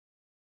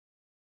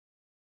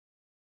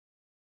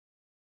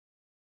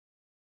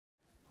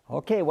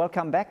Okay,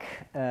 welcome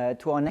back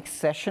to our next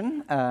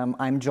session.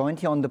 I'm joined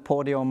here on the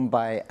podium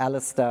by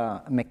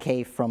Alisdair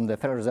McKay from the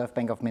Federal Reserve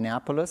Bank of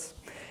Minneapolis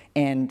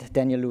and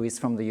Daniel Lewis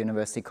from the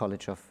University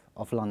College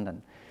of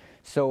London.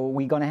 So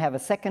we're going to have a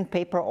second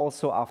paper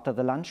also after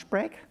the lunch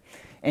break.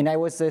 And I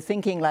was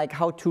thinking like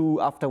how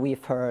to, after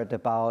we've heard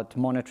about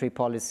monetary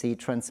policy,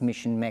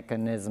 transmission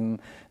mechanism,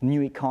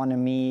 new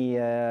economy,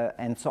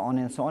 and so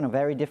on,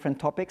 very different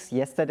topics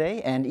yesterday,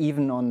 and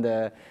even on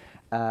the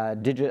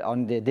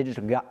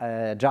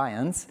digital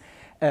giants,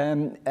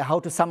 how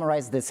to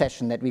summarize the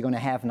session that we're going to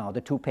have now,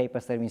 the two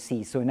papers that we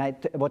see. So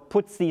what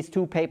puts these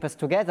two papers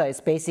together is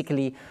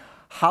basically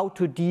how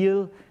to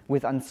deal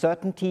with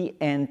uncertainty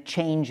and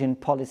change in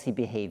policy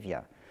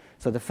behavior.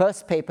 So the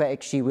first paper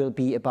actually will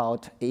be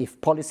about if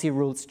policy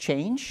rules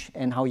change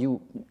and how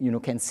you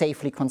can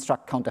safely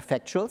construct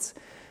counterfactuals.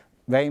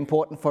 Very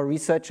important for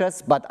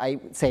researchers, but I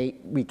say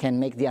we can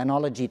make the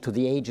analogy to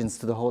the agents,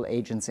 to the whole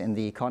agents in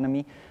the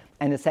economy.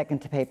 And the second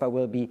paper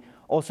will be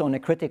also on a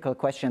critical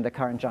question at the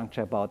current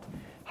juncture about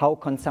how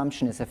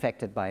consumption is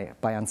affected by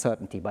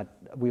uncertainty, but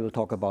we will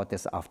talk about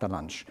this after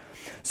lunch.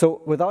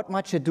 So without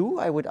much ado,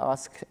 I would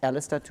ask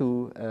Alisdair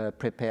to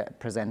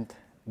present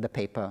the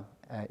paper.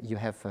 You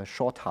have a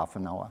short half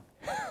an hour.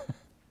 Okay,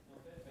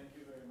 thank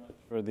you very much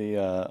for the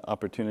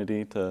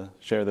opportunity to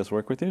share this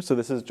work with you. So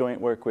this is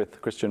joint work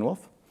with Christian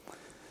Wolff.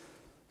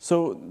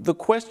 So the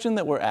question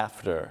that we're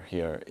after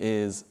here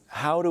is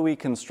how do we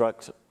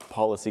construct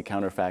policy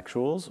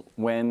counterfactuals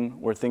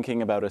when we're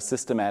thinking about a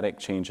systematic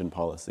change in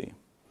policy?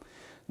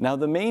 Now,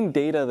 the main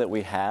data that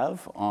we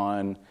have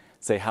on,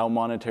 say, how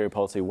monetary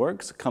policy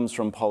works comes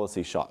from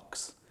policy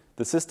shocks.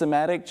 The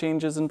systematic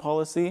changes in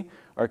policy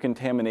are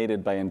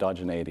contaminated by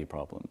endogeneity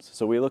problems.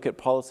 So we look at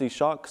policy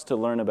shocks to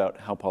learn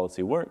about how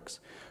policy works,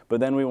 but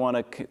then we want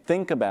to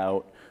think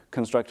about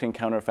constructing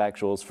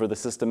counterfactuals for the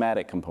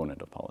systematic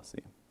component of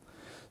policy.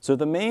 So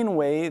the main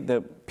way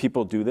that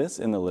people do this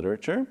in the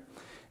literature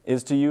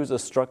is to use a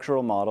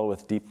structural model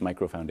with deep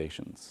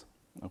microfoundations.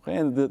 Okay,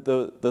 and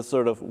the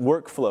sort of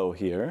workflow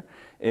here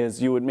is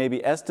you would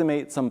maybe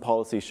estimate some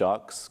policy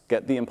shocks,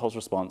 get the impulse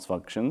response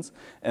functions,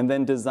 and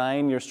then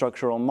design your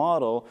structural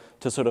model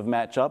to sort of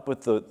match up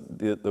with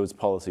those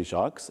policy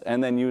shocks,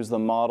 and then use the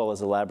model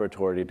as a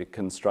laboratory to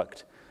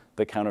construct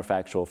the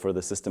counterfactual for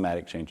the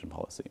systematic change in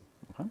policy.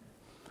 Okay?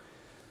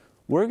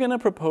 We're going to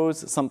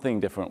propose something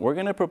different. We're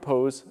going to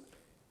propose,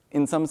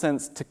 in some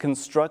sense, to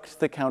construct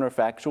the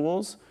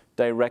counterfactuals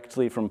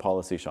directly from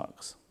policy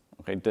shocks,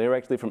 okay,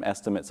 directly from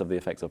estimates of the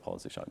effects of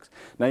policy shocks.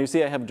 Now you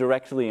see I have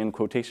directly in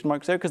quotation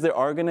marks there because there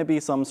are going to be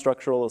some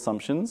structural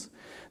assumptions.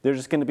 They're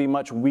just going to be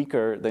much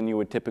weaker than you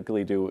would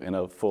typically do in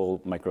a full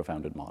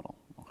microfounded model.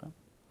 Okay?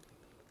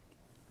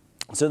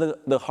 So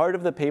the heart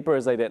of the paper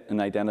is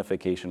an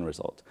identification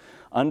result.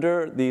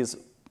 Under these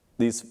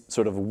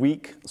sort of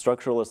weak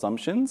structural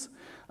assumptions,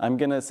 I'm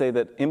going to say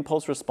that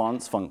impulse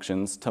response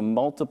functions to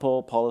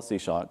multiple policy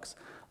shocks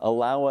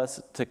allow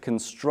us to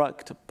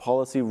construct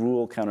policy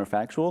rule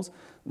counterfactuals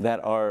that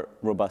are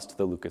robust to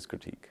the Lucas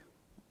critique.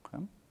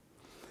 Okay?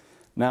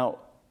 Now,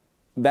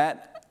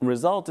 that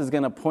result is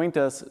going to point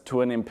us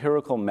to an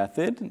empirical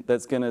method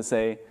that's going to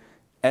say,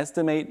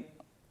 estimate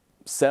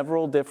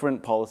several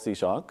different policy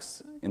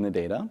shocks in the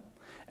data,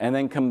 and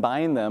then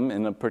combine them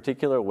in a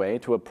particular way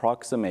to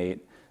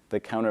approximate the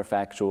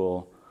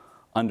counterfactual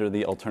under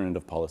the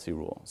alternative policy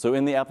rule. So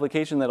in the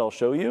application that I'll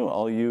show you,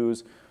 I'll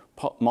use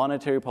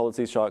monetary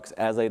policy shocks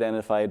as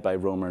identified by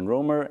Romer and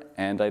Romer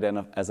and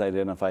as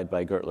identified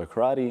by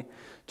Gertler-Corradi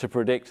to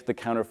predict the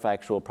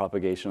counterfactual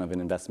propagation of an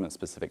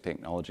investment-specific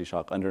technology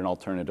shock under an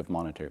alternative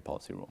monetary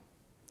policy rule.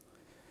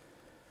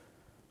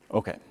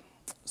 Okay,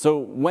 so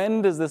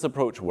when does this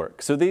approach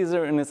work? So these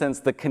are, in a sense,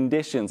 the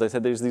conditions. I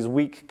said there's these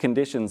weak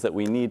conditions that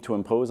we need to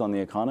impose on the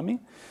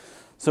economy.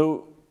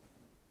 So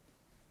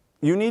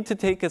you need to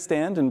take a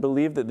stand and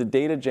believe that the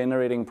data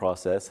generating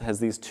process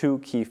has these two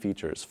key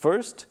features.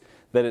 First,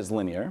 that it's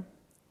linear.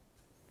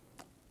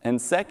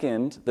 And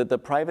second, that the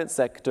private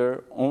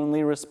sector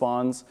only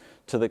responds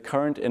to the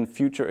current and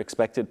future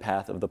expected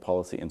path of the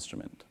policy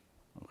instrument.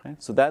 Okay?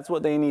 So that's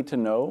what they need to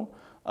know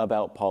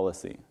about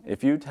policy.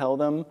 If you tell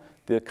them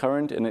the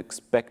current and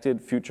expected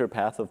future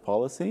path of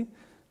policy,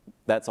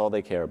 that's all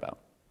they care about.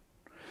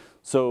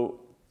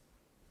 So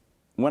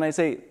when I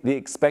say the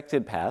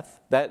expected path,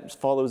 that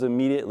follows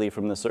immediately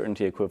from the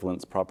certainty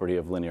equivalence property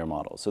of linear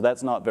models. So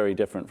that's not very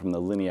different from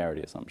the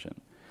linearity assumption.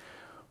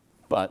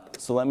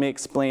 So let me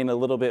explain a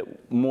little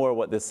bit more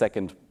what this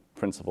second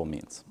principle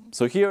means.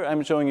 So here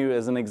I'm showing you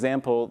as an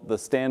example the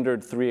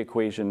standard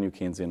three-equation New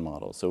Keynesian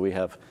model. So we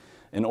have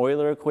an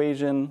Euler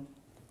equation,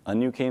 a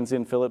New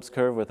Keynesian Phillips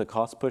curve with a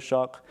cost-push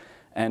shock,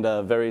 and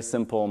a very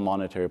simple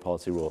monetary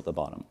policy rule at the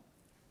bottom.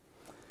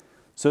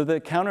 So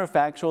the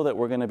counterfactual that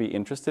we're going to be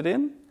interested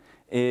in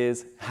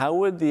is how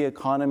would the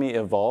economy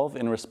evolve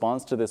in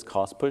response to this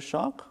cost-push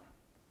shock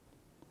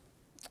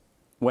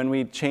when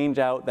we change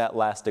out that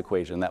last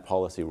equation, that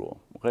policy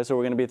rule. Okay, so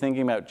we're going to be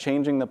thinking about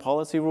changing the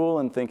policy rule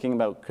and thinking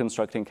about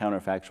constructing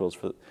counterfactuals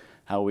for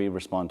how we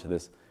respond to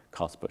this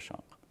cost-push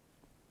shock.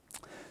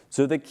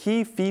 So the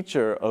key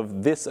feature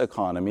of this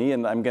economy,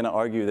 and I'm going to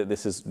argue that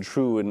this is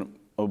true in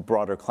a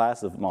broader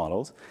class of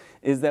models,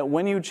 is that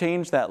when you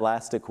change that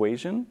last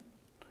equation,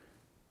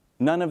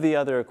 none of the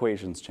other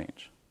equations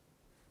change.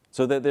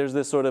 So that there's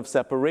this sort of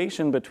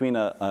separation between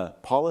a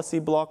policy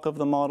block of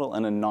the model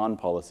and a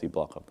non-policy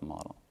block of the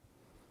model.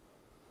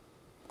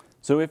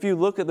 So if you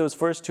look at those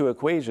first two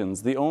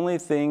equations, the only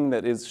thing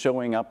that is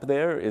showing up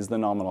there is the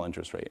nominal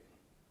interest rate.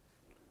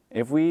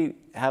 If we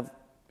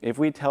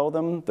tell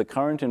them the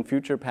current and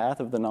future path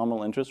of the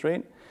nominal interest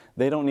rate,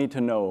 they don't need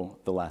to know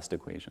the last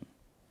equation.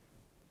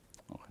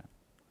 Okay.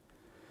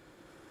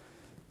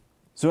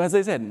 So as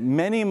I said,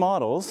 many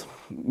models,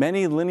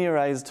 many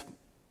linearized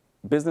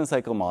business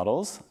cycle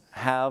models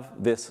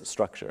have this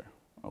structure.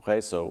 Okay,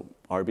 so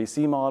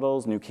RBC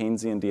models, New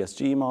Keynesian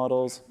DSG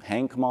models,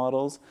 Hank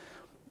models.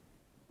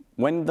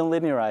 When the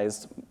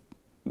linearized,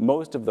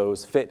 most of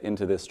those fit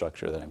into this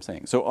structure that I'm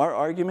saying. So our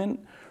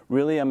argument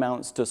really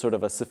amounts to sort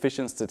of a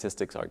sufficient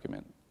statistics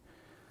argument.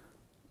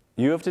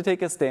 You have to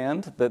take a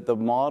stand that the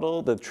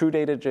model, the true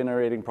data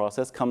generating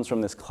process, comes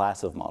from this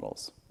class of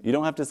models. You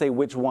don't have to say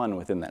which one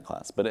within that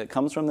class, but it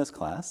comes from this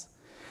class.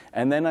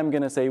 And then I'm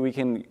going to say we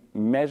can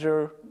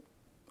measure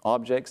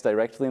objects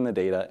directly in the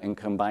data and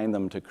combine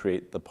them to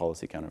create the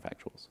policy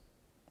counterfactuals.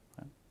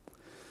 Okay.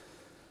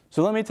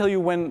 So let me tell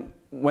you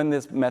when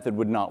this method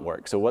would not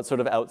work. So what's sort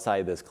of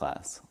outside this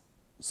class?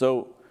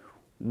 So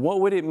what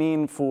would it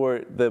mean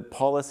for the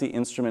policy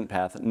instrument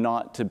path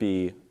not to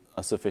be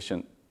a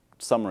sufficient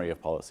summary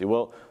of policy?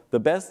 Well,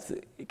 the best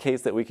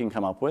case that we can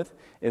come up with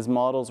is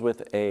models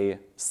with a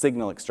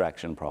signal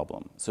extraction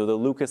problem. So the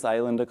Lucas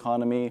Island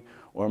economy,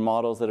 or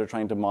models that are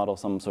trying to model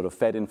some sort of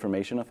Fed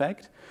information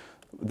effect.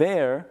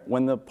 There,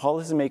 when the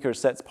policymaker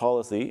sets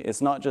policy,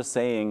 it's not just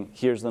saying,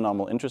 here's the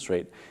nominal interest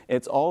rate.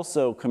 It's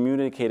also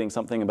communicating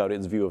something about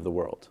its view of the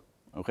world.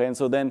 Okay? And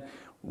so then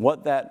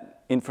what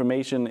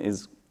information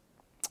is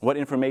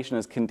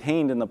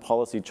contained in the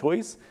policy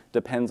choice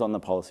depends on the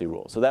policy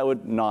rule. So that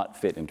would not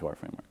fit into our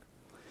framework.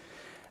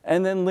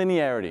 And then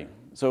linearity.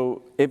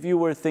 So if you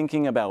were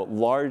thinking about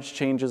large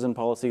changes in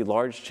policy,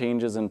 large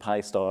changes in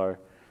pi star,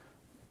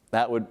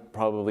 that would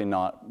probably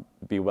not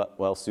be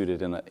well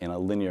suited in a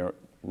linear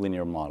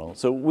model.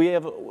 So we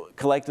have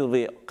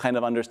collectively kind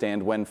of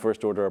understand when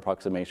first order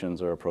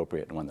approximations are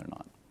appropriate and when they're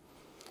not.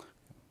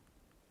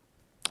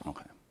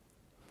 Okay.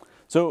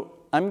 So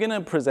I'm going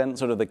to present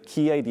sort of the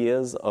key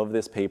ideas of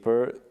this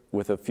paper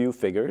with a few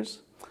figures.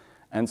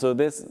 And so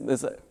this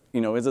is a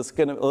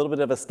little bit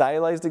of a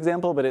stylized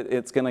example, but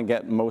it's going to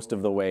get most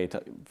of the way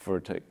to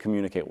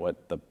communicate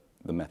what the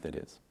method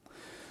is.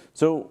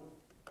 So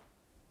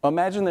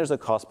imagine there's a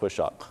cost push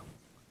shock.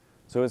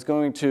 So it's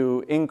going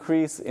to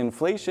increase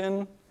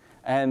inflation,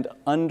 and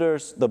under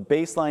the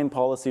baseline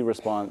policy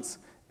response,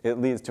 it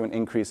leads to an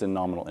increase in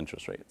nominal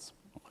interest rates.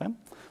 Okay?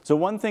 So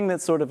one thing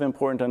that's sort of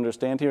important to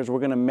understand here is we're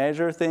going to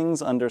measure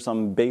things under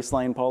some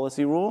baseline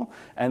policy rule,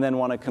 and then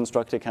want to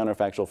construct a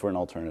counterfactual for an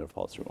alternative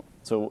policy rule.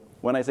 So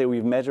when I say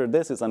we've measured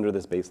this, it's under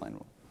this baseline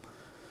rule.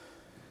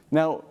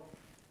 Now,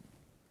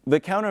 the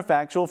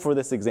counterfactual for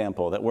this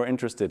example that we're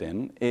interested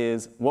in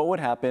is what would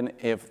happen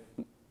if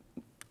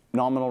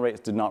nominal rates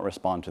did not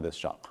respond to this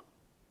shock.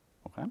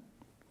 Okay?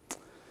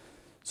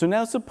 So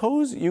now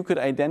suppose you could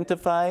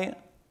identify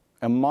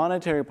a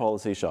monetary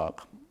policy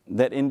shock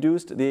that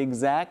induced the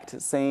exact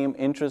same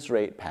interest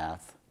rate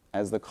path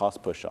as the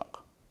cost push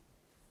shock.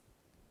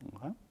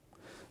 Okay?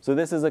 So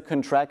this is a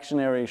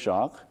contractionary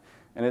shock,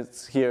 and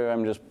it's here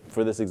I'm just,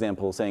 for this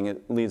example, saying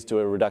it leads to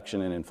a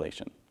reduction in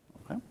inflation.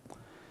 Okay?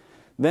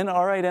 Then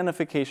our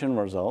identification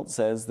result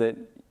says that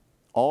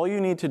all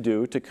you need to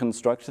do to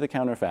construct the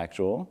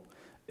counterfactual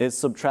is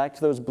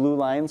subtract those blue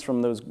lines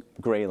from those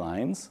gray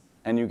lines,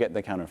 and you get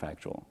the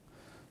counterfactual.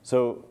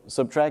 So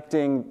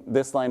subtracting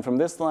this line from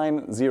this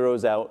line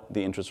zeroes out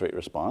the interest rate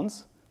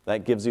response.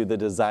 That gives you the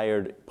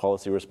desired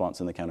policy response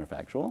in the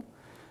counterfactual.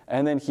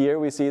 And then here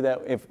we see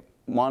that if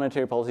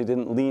monetary policy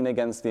didn't lean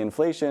against the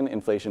inflation,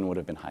 inflation would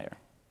have been higher.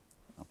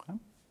 Okay?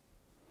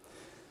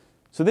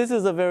 So this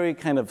is a very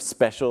kind of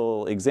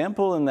special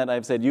example in that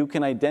I've said you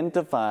can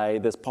identify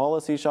this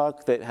policy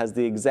shock that has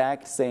the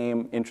exact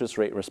same interest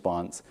rate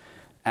response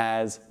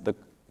as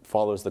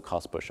follows the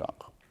cost push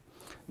shock.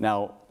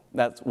 Now,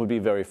 that would be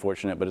very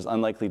fortunate, but it's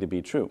unlikely to be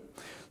true.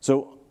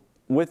 So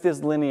with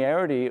this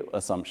linearity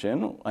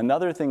assumption,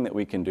 another thing that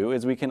we can do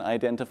is we can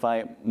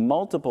identify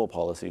multiple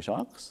policy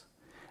shocks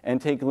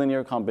and take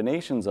linear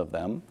combinations of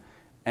them.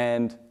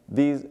 And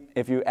these,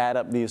 if you add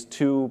up these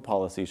two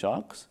policy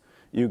shocks,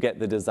 you get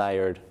the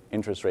desired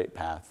interest rate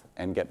path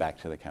and get back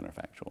to the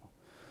counterfactual.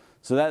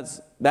 So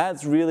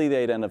that's really the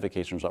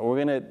identification result.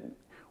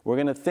 We're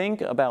gonna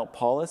think about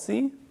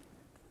policy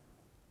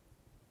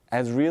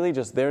as really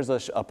just there's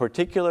a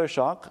particular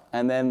shock,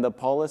 and then the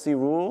policy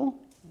rule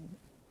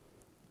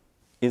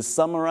is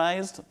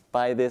summarized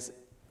by this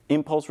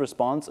impulse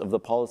response of the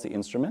policy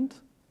instrument.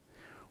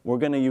 We're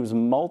going to use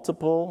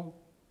multiple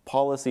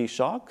policy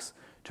shocks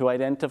to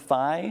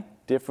identify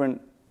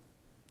different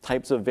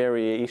types of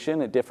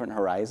variation at different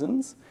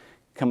horizons,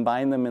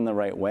 combine them in the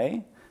right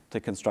way, to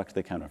construct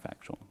the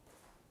counterfactual.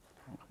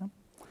 Okay.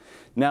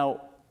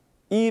 Now,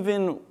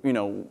 even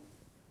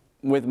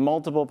with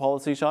multiple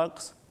policy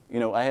shocks,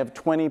 I have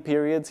 20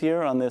 periods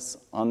here on this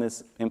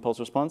impulse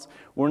response.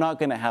 We're not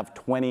going to have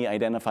 20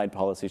 identified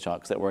policy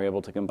shocks that we're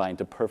able to combine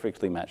to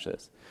perfectly match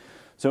this.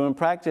 So in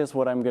practice,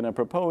 what I'm going to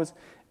propose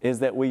is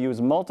that we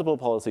use multiple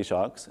policy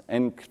shocks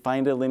and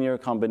find a linear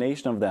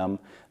combination of them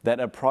that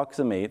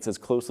approximates as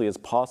closely as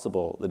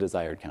possible the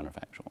desired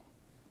counterfactual.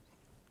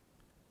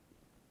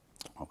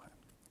 Okay.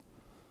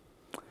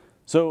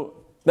 So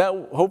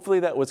hopefully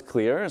that was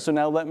clear. So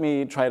now let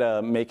me try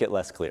to make it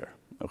less clear.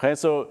 Okay,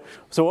 so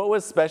what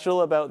was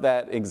special about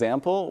that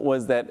example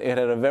was that it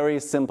had a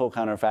very simple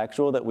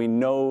counterfactual that we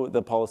know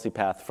the policy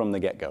path from the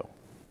get-go.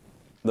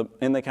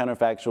 In the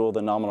counterfactual,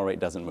 the nominal rate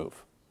doesn't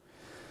move.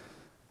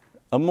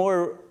 A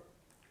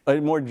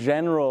more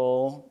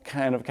general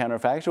kind of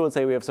counterfactual would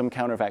say we have some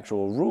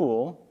counterfactual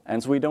rule,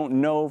 and so we don't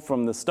know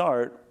from the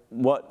start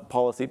what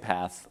policy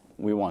path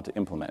we want to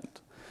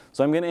implement.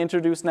 So I'm going to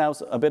introduce now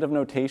a bit of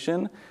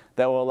notation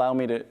that will allow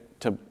me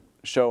to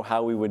show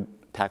how we would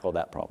tackle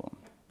that problem.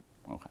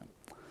 Okay.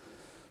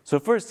 So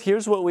first,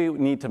 here's what we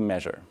need to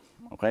measure.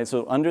 Okay,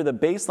 so under the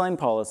baseline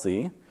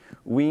policy,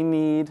 we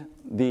need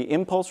the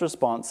impulse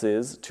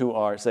responses to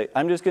our, say,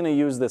 I'm just going to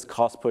use this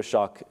cost-push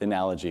shock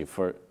analogy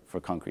for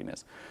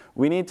concreteness.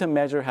 We need to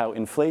measure how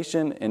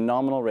inflation and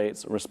nominal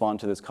rates respond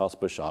to this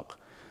cost-push shock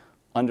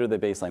under the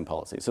baseline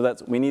policy. So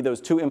we need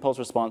those two impulse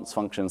response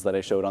functions that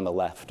I showed on the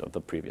left of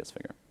the previous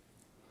figure.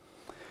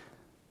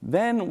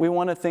 Then we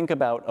want to think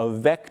about a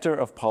vector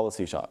of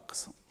policy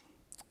shocks.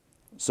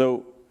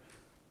 So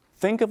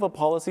think of a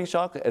policy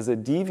shock as a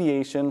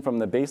deviation from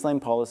the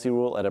baseline policy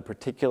rule at a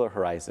particular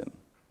horizon.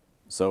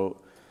 So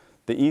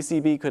the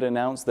ECB could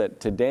announce that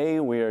today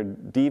we are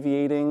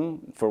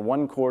deviating for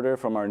 1/4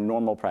 from our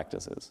normal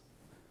practices.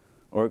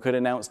 Or it could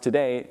announce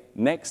today,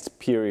 next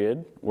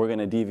period, we're going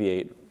to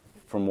deviate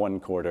from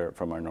 1/4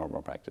 from our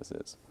normal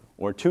practices.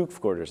 Or 2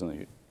 quarters in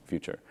the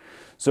future.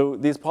 So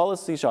these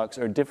policy shocks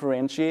are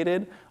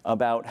differentiated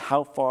about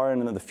how far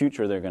into the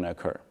future they're going to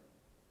occur.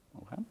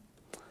 Okay?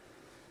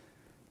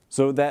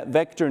 So that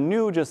vector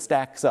nu just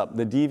stacks up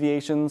the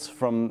deviations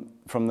from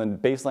the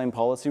baseline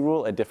policy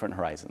rule at different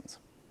horizons.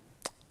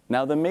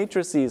 Now the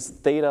matrices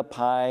theta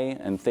pi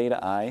and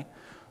theta I,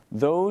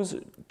 those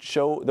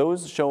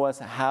show us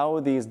how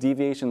these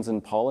deviations in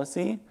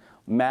policy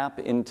map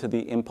into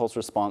the impulse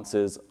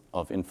responses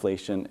of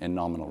inflation and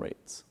nominal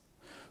rates.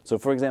 So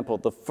for example,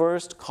 the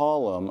first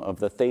column of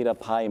the theta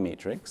pi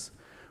matrix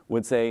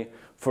would say,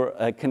 for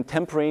a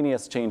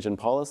contemporaneous change in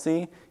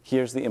policy,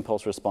 here's the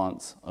impulse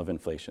response of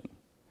inflation.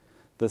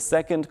 The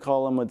second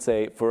column would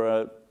say,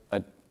 for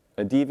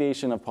a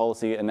deviation of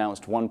policy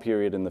announced 1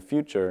 period in the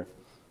future,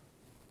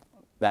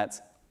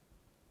 that's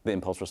the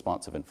impulse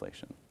response of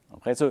inflation.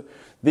 Okay, so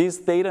these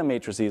theta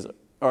matrices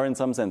are in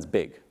some sense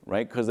big,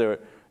 right? Because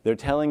they're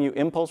telling you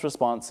impulse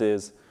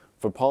responses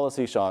for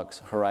policy shocks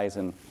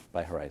horizon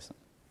by horizon.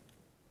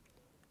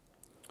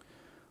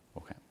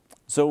 Okay,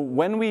 so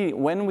when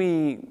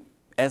we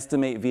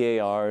estimate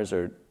VARs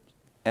or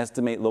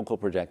estimate local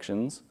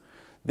projections,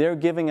 they're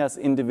giving us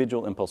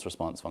individual impulse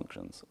response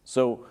functions.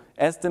 So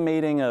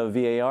estimating a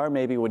VAR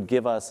maybe would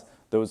give us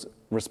those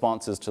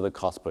responses to the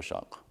cost-push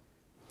shock.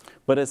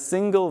 But a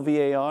single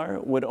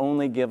VAR would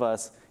only give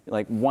us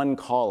like one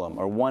column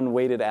or one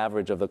weighted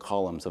average of the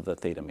columns of the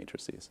theta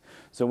matrices.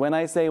 So when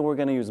I say we're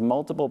going to use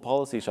multiple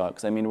policy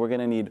shocks, I mean we're going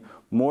to need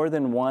more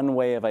than one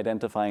way of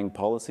identifying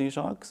policy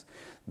shocks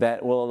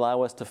that will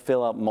allow us to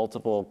fill up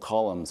multiple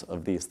columns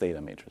of these theta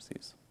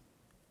matrices.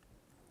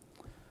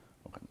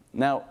 Okay.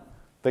 Now,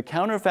 the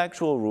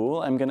counterfactual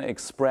rule I'm going to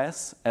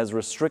express as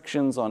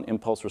restrictions on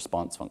impulse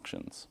response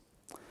functions.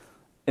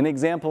 An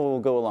example will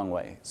go a long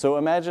way. So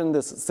imagine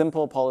this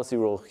simple policy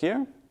rule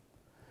here.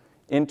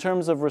 In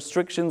terms of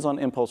restrictions on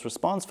impulse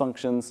response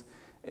functions,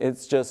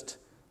 it's just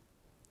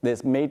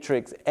this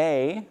matrix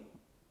A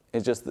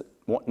is just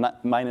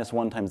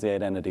 -1 times the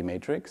identity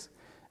matrix.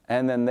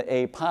 And then the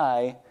A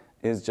pi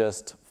is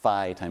just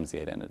phi times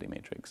the identity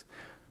matrix.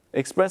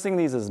 Expressing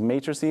these as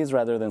matrices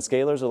rather than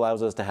scalars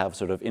allows us to have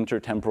sort of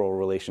intertemporal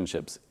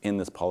relationships in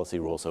this policy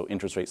rule, so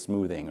interest rate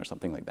smoothing or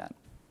something like that.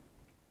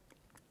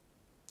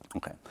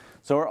 Okay,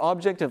 so our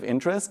object of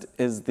interest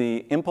is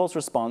the impulse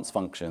response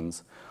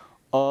functions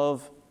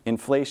of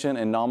inflation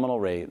and nominal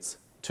rates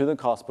to the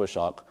cost-push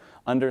shock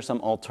under some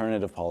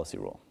alternative policy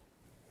rule.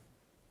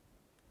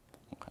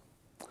 Okay.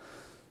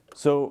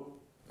 So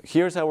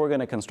here's how we're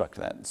going to construct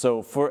that.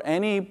 So for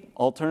any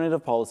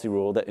alternative policy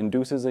rule that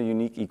induces a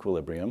unique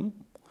equilibrium,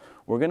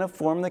 we're going to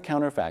form the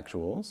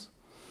counterfactuals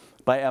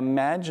by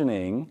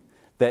imagining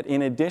that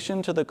in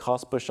addition to the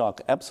cost-push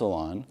shock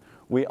epsilon,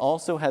 we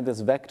also had this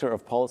vector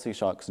of policy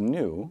shocks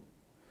nu,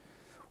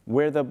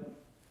 where the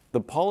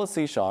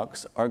policy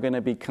shocks are going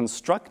to be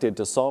constructed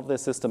to solve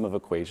this system of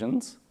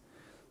equations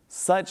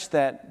such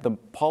that the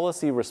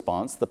policy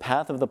response, the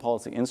path of the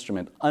policy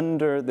instrument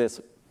under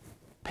this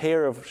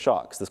pair of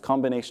shocks, this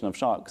combination of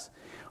shocks,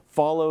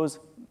 follows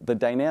the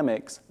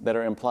dynamics that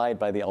are implied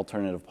by the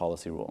alternative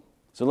policy rule.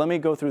 So let me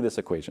go through this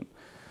equation.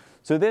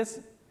 So this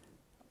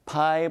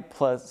pi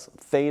plus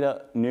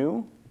theta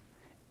nu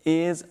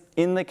is,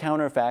 in the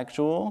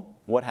counterfactual,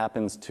 what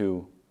happens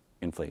to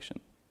inflation.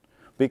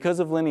 Because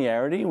of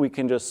linearity, we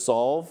can just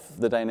solve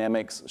the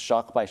dynamics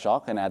shock by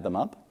shock and add them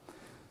up.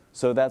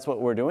 So that's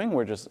what we're doing.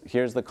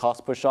 Here's the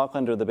cost per shock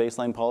under the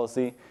baseline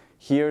policy.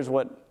 Here's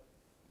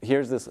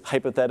this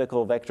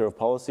hypothetical vector of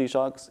policy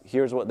shocks.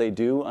 Here's what they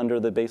do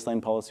under the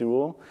baseline policy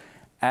rule.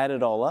 Add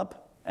it all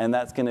up, and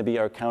that's going to be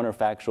our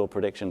counterfactual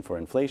prediction for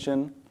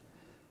inflation.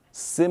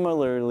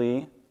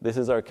 Similarly, this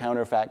is our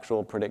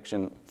counterfactual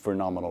prediction for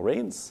nominal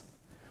rates.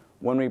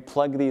 When we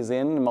plug these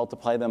in and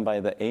multiply them by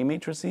the A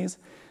matrices,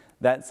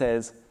 that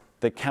says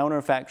the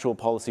counterfactual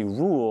policy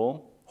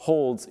rule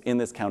holds in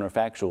this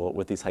counterfactual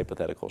with these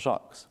hypothetical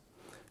shocks.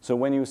 So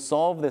when you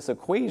solve this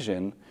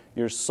equation,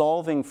 you're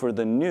solving for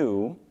the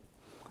nu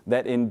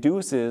that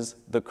induces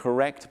the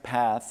correct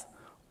path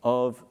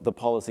of the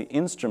policy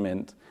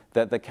instrument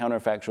that the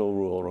counterfactual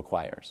rule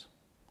requires.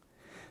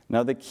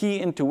 Now, the key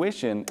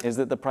intuition is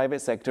that the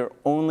private sector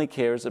only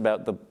cares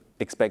about the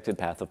expected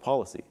path of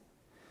policy.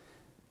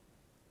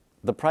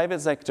 The private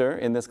sector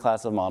in this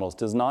class of models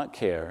does not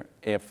care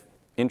if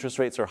interest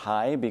rates are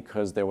high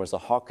because there was a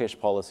hawkish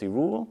policy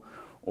rule,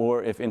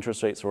 or if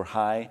interest rates were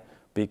high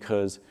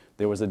because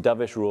there was a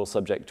dovish rule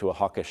subject to a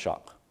hawkish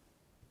shock.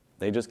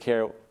 They just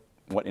care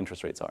what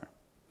interest rates are.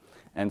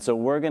 And so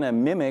we're going to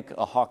mimic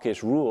a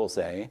hawkish rule,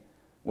 say,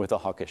 with a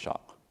hawkish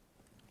shock.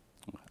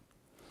 Okay.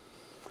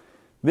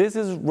 This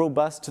is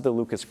robust to the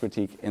Lucas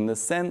critique in the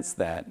sense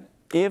that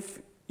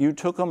if you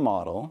took a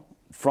model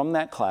from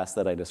that class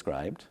that I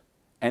described,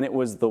 and it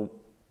was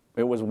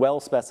well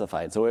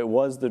specified, so it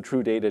was the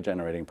true data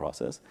generating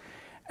process,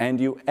 and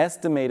you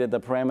estimated the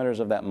parameters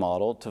of that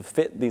model to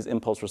fit these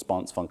impulse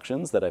response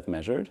functions that I've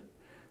measured,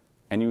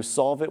 and you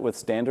solve it with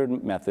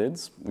standard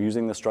methods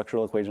using the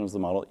structural equations of the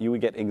model, you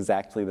would get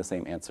exactly the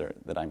same answer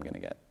that I'm going to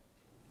get.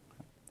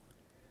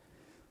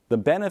 The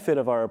benefit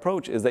of our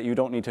approach is that you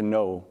don't need to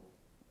know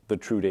the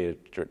true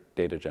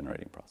data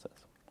generating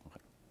process.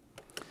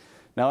 Okay.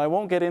 Now, I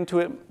won't get into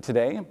it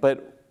today,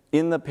 but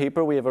in the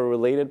paper, we have a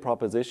related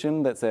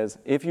proposition that says,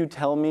 if you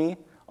tell me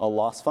a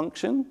loss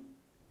function,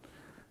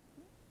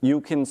 you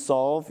can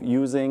solve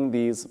using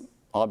these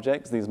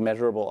objects, these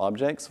measurable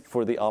objects,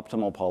 for the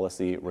optimal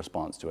policy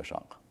response to a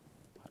shock.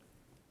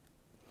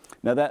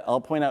 Now,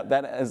 I'll point out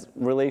that as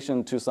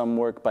relation to some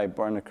work by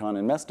Barnicon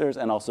and Mesters,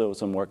 and also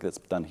some work that's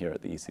done here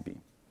at the ECB.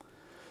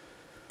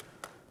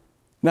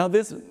 Now,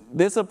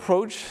 this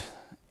approach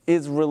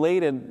is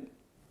related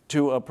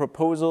to a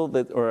proposal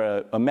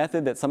or a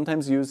method that's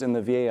sometimes used in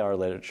the VAR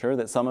literature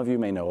that some of you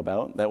may know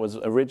about, that was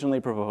originally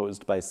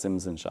proposed by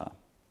Sims and Shah.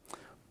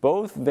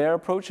 Both their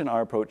approach and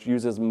our approach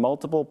uses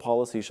multiple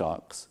policy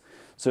shocks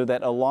so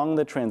that along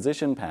the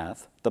transition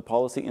path, the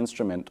policy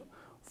instrument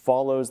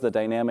follows the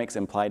dynamics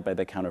implied by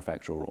the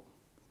counterfactual rule.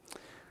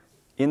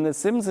 In the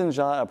Sims and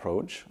Shah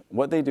approach,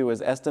 what they do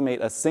is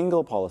estimate a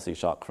single policy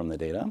shock from the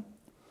data,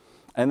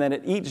 and then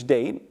at each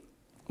date,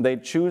 they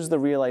choose the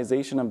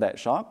realization of that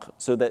shock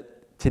so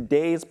that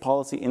today's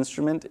policy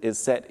instrument is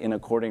set in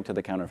according to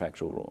the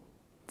counterfactual rule.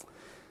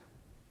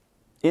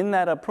 In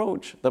that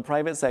approach, the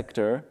private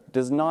sector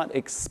does not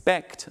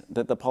expect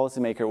that the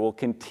policymaker will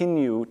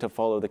continue to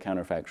follow the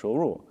counterfactual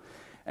rule.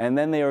 And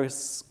then they are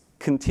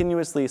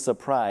continuously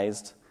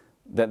surprised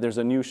that there's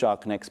a new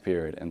shock next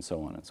period, and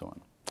so on and so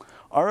on.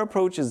 Our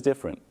approach is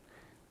different.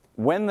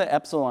 When the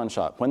epsilon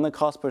shock, when the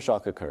cost per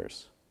shock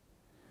occurs,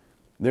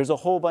 there's a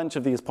whole bunch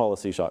of these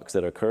policy shocks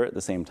that occur at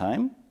the same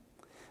time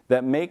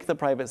that make the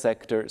private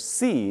sector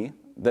see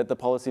that the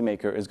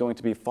policymaker is going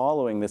to be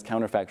following this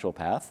counterfactual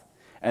path,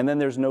 and then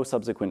there's no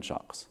subsequent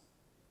shocks.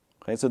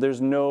 Okay, so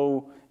there's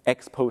no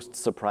ex post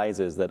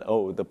surprises that,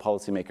 oh, the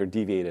policymaker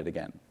deviated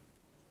again.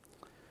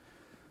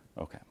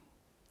 Okay,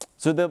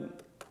 so the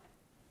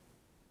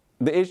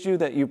issue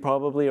that you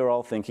probably are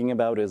all thinking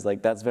about is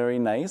like, that's very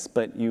nice,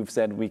 but you've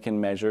said we can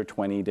measure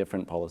 20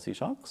 different policy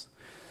shocks,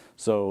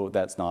 so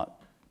that's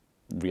not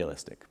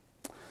realistic.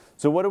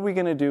 So what are we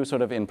going to do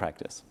sort of in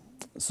practice?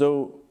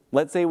 So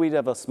let's say we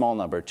have a small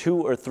number,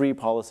 2 or 3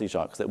 policy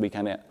shocks that we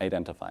can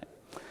identify.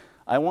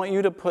 I want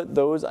you to put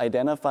those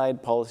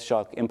identified policy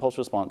shock impulse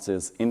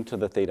responses into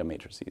the theta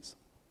matrices.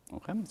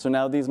 Okay? So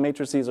now these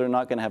matrices are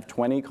not going to have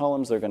 20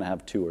 columns, they're going to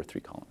have 2 or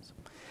 3 columns.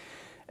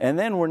 And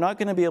then we're not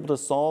going to be able to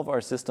solve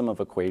our system of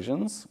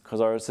equations,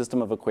 because our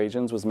system of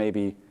equations was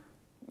maybe,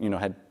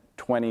 had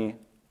 20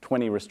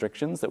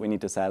 restrictions that we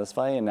need to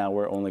satisfy, and now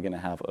we're only going to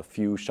have a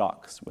few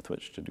shocks with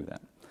which to do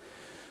that.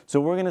 So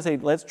we're going to say,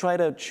 let's try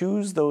to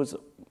choose those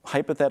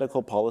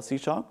hypothetical policy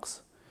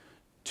shocks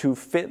to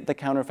fit the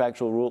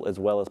counterfactual rule as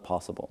well as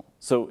possible.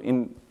 So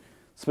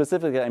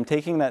specifically, I'm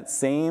taking that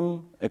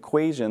same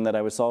equation that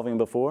I was solving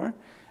before,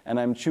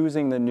 and I'm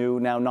choosing the new,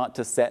 now not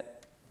to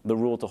set the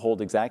rule to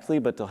hold exactly,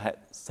 but to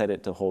set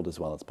it to hold as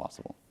well as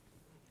possible.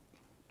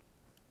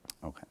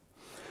 Okay.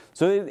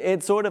 So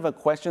it's sort of a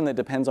question that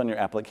depends on your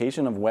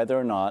application of whether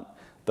or not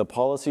the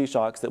policy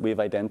shocks that we've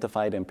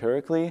identified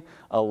empirically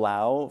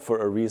allow for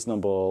a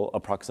reasonable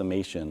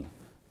approximation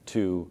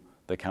to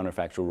the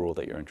counterfactual rule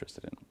that you're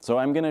interested in. So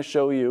I'm going to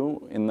show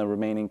you, in the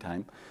remaining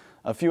time,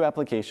 a few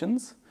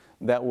applications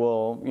that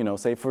will,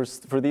 say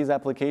for these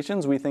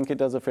applications, we think it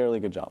does a fairly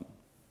good job.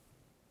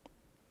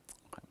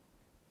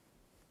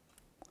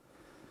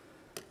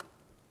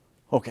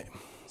 Okay,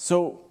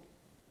 so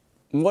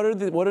what are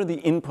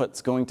the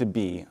inputs going to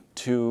be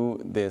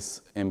to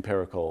this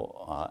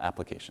empirical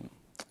application?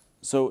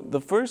 So the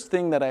first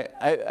thing that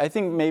I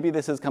think maybe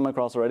this has come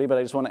across already, but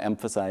I just want to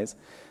emphasize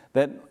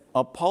that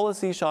a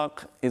policy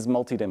shock is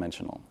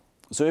multidimensional.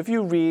 So if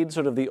you read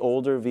sort of the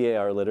older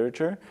VAR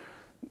literature,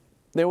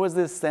 there was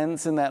this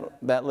sense in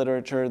that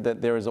literature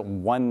that there is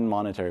one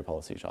monetary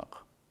policy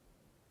shock,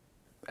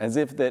 as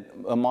if that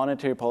a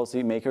monetary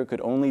policy maker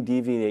could only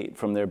deviate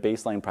from their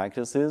baseline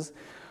practices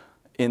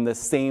in the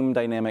same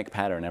dynamic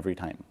pattern every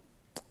time.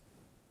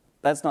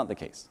 That's not the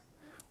case.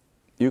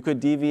 You could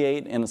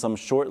deviate in some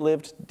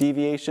short-lived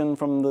deviation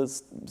from the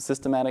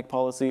systematic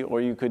policy,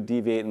 or you could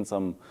deviate in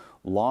some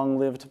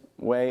long-lived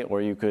way,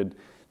 or you could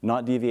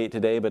not deviate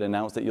today but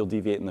announce that you'll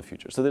deviate in the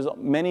future. So there's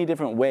many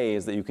different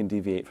ways that you can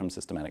deviate from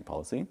systematic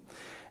policy.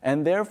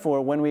 And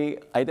therefore, when we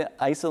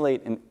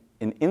isolate an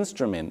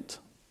instrument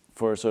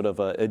for sort of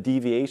a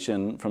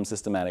deviation from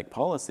systematic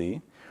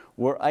policy,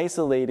 we're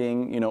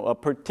isolating a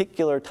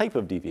particular type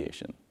of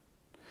deviation.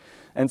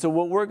 And so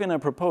what we're going to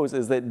propose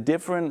is that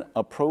different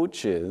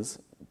approaches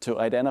to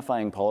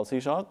identifying policy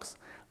shocks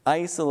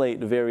isolate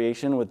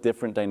variation with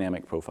different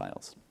dynamic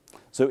profiles.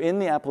 So in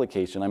the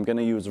application, I'm going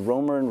to use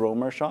Romer and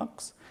Romer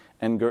shocks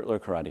and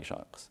Gertler-Corradi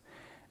shocks.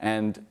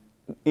 And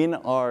in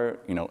our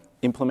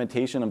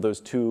implementation of those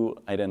two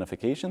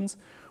identifications,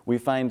 we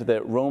find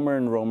that Romer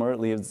and Romer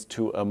leads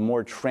to a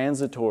more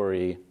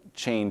transitory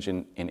change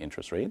in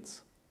interest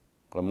rates,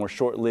 a more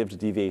short-lived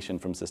deviation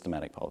from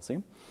systematic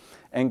policy.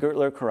 And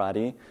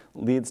Gertler-Corradi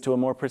leads to a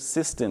more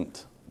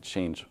persistent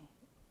change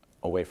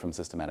away from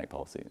systematic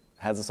policy.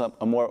 Has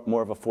a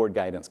more of a forward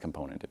guidance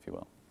component, if you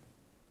will.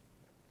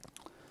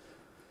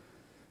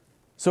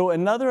 So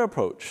another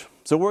approach,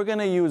 so we're going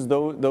to use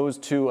those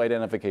two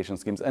identification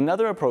schemes.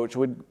 Another approach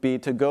would be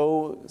to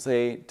go,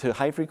 say, to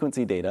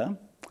high-frequency data,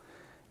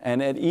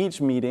 and at each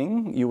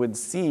meeting, you would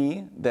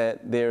see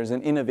that there's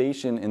an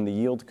innovation in the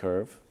yield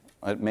curve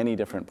at many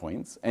different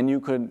points, and you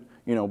could,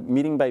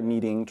 meeting by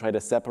meeting, try to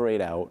separate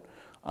out,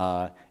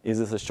 is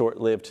this a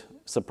short-lived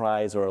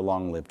surprise or a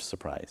long-lived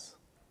surprise?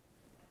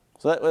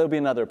 So that would be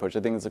another approach.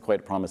 I think it's a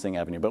quite promising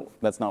avenue, but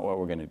that's not what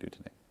we're going to do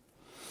today.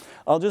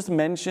 I'll just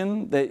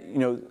mention that,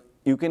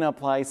 you can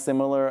apply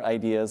similar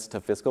ideas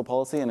to fiscal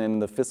policy, and in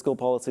the fiscal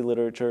policy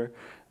literature,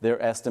 there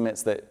are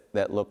estimates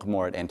that look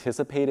more at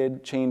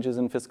anticipated changes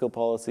in fiscal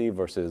policy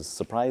versus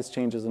surprise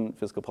changes in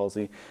fiscal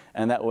policy,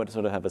 and that would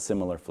sort of have a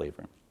similar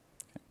flavor.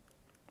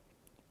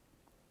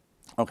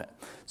 Okay,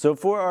 so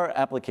for our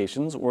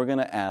applications, we're going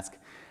to ask,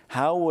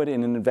 how would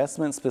an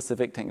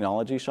investment-specific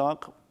technology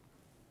shock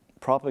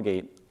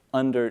propagate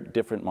under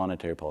different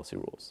monetary policy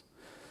rules?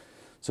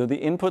 So the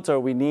inputs are,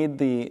 we need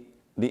the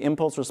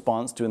impulse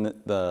response to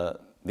the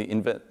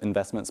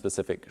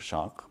investment-specific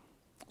shock.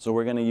 So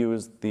we're going to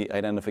use the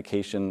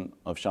identification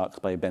of shocks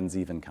by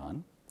Benziv and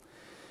Kahn.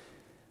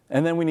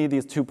 And then we need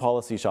these two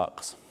policy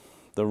shocks,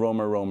 the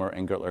Romer-Romer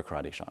and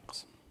Gertler-Corradi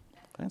shocks.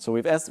 Okay, so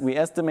we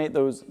estimate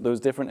those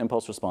different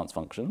impulse response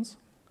functions.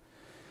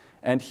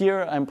 And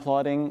here I'm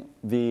plotting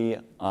the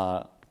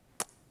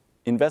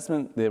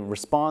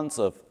response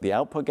of the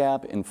output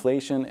gap,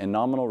 inflation, and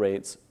nominal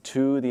rates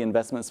to the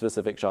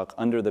investment-specific shock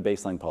under the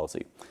baseline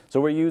policy. So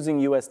we're using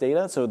US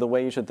data, so the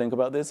way you should think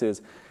about this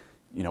is,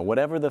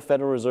 whatever the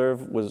Federal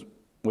Reserve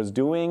was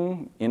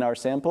doing in our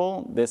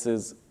sample, this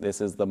is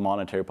the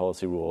monetary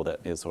policy rule that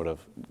is sort of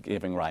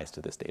giving rise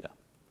to this data.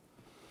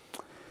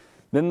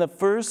 Then the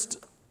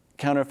first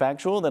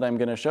counterfactual that I'm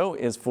going to show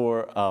is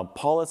for a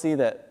policy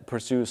that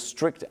pursues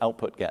strict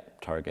output gap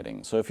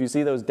targeting. So if you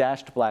see those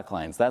dashed black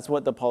lines, that's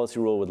what the policy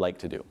rule would like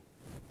to do.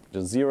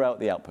 Just zero out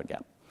the output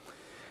gap.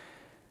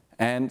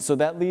 And so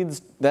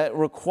that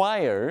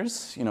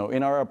requires,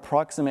 in our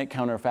approximate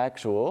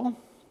counterfactual,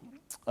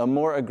 a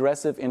more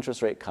aggressive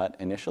interest rate cut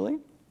initially,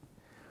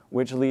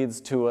 which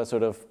leads to a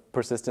sort of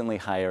persistently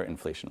higher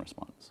inflation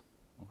response.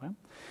 Okay?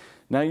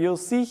 Now you'll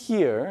see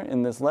here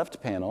in this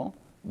left panel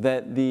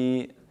that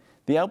the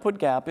output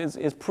gap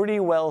is pretty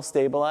well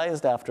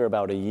stabilized after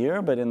about a year,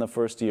 but in the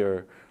first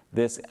year,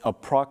 this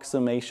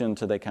approximation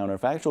to the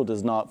counterfactual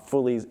does not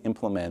fully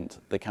implement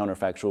the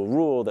counterfactual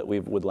rule that we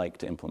would like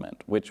to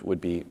implement, which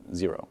would be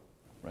zero,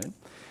 right?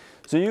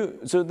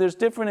 So there's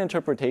different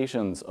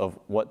interpretations of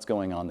what's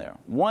going on there.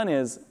 One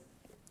is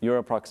your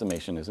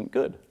approximation isn't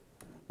good,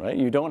 right?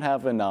 You don't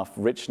have enough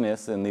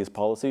richness in these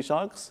policy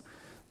shocks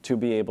to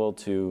be able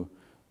to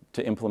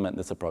implement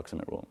this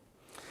approximate rule.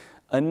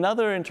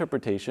 Another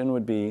interpretation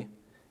would be,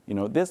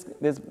 this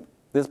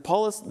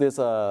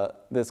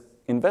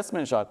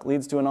investment shock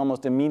leads to an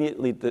almost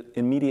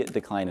immediate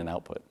decline in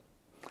output,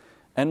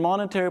 and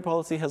monetary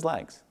policy has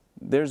lags.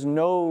 There's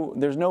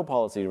no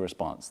policy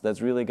response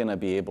that's really going to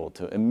be able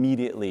to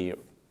immediately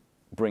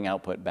bring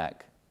output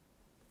back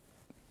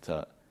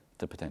to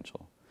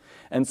potential.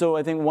 And so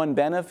I think one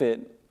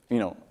benefit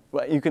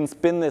you can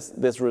spin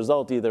this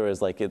result either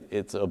as like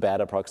it's a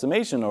bad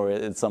approximation or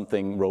it's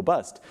something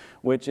robust,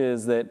 which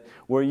is that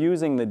we're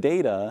using the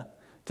data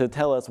to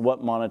tell us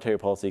what monetary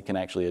policy can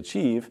actually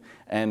achieve,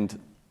 and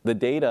the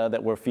data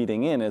that we're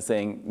feeding in is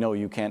saying, no,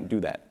 you can't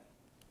do that.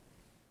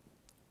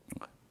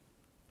 Okay.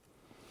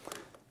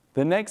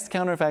 The next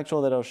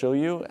counterfactual that I'll show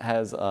you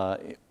has,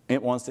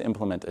 it wants to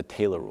implement a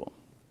Taylor rule.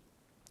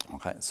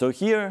 Okay, so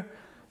here,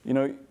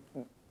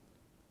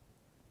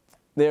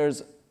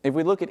 if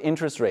we look at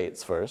interest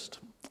rates first,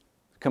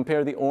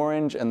 compare the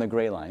orange and the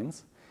gray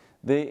lines,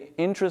 the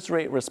interest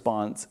rate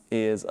response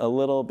is a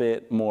little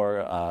bit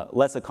more,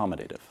 less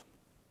accommodative.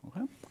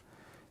 Okay?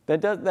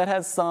 That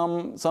has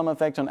some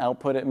effect on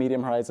output at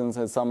medium horizons,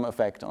 has some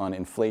effect on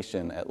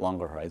inflation at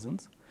longer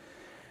horizons.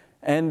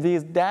 And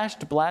these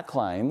dashed black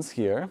lines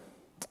here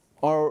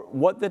are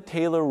what the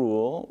Taylor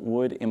rule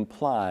would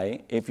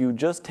imply if you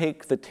just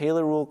take the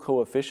Taylor rule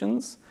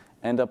coefficients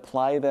and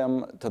apply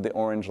them to the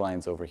orange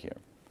lines over here.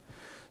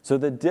 So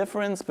the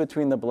difference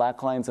between the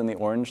black lines and the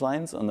orange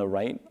lines on the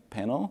right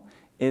panel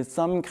is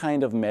some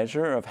kind of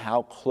measure of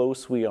how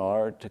close we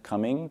are to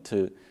coming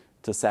to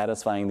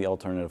satisfying the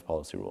alternative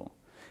policy rule.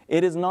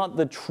 It is not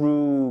the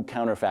true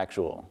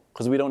counterfactual,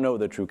 because we don't know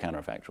the true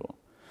counterfactual.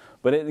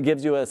 But it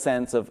gives you a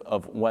sense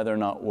of whether or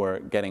not we're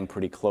getting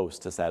pretty close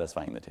to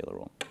satisfying the Taylor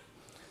rule.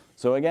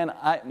 So again,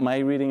 my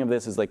reading of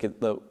this is like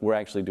we're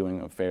actually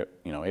doing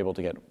able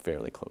to get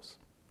fairly close.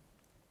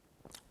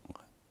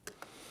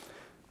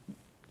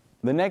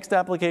 The next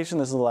application,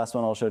 this is the last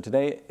one I'll show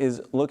today,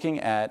 is looking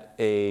at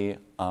a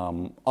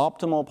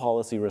optimal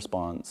policy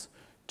response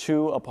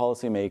to a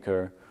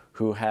policymaker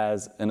who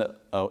has an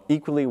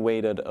equally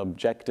weighted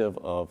objective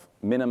of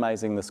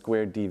minimizing the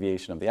squared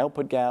deviation of the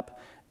output gap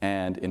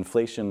and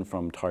inflation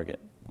from target.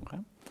 Okay?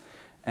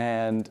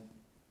 And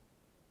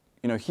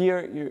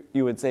here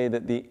you would say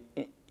that the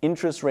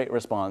interest rate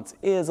response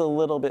is a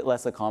little bit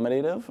less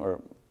accommodative,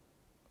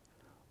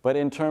 but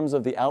in terms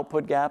of the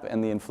output gap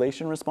and the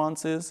inflation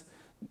responses,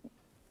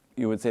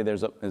 you would say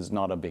there's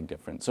not a big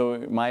difference.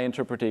 So my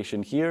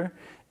interpretation here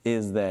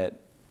is that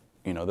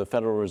the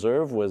Federal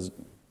Reserve was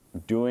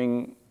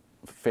doing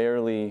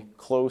fairly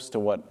close to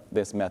what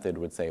this method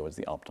would say was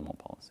the optimal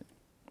policy.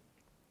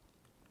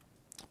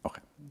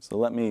 Okay, so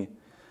let me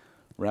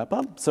wrap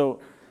up. So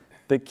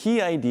the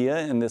key idea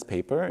in this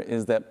paper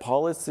is that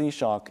policy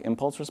shock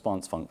impulse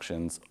response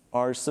functions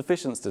are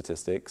sufficient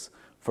statistics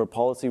for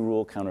policy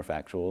rule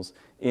counterfactuals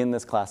in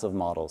this class of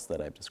models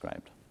that I've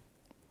described.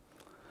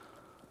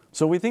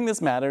 So we think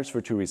this matters for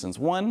two reasons.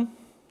 One,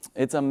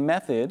 it's a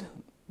method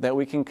that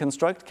we can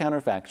construct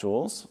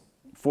counterfactuals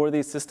for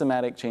these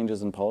systematic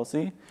changes in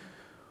policy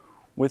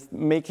with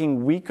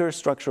making weaker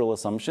structural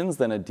assumptions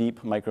than a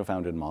deep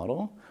microfounded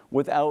model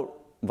without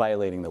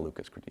violating the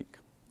Lucas critique.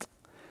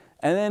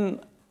 And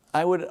then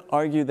I would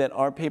argue that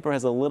our paper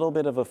has a little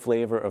bit of a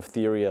flavor of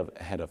theory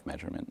ahead of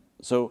measurement.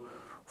 So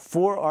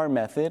for our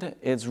method,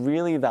 it's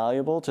really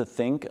valuable to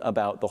think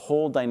about the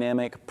whole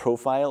dynamic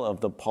profile of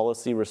the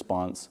policy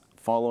response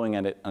following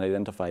an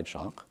identified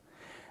shock.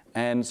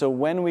 And so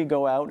when we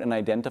go out and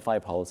identify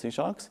policy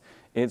shocks,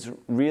 it's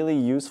really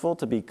useful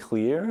to be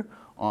clear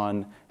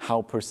on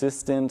how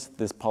persistent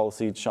this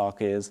policy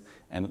shock is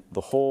and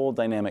the whole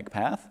dynamic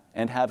path,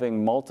 and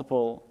having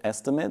multiple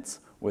estimates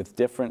with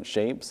different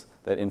shapes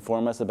that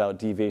inform us about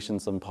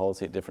deviations in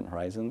policy at different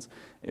horizons.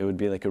 It would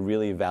be like a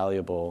really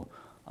valuable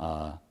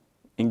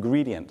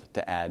ingredient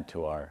to add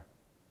to our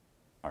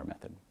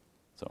method.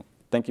 So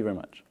thank you very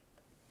much.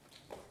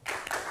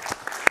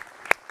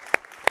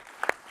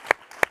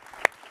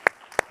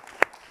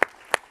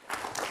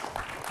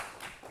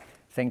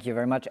 Thank you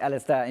very much,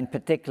 Alisdair, in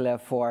particular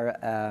for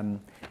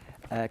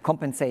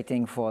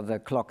compensating for the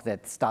clock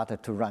that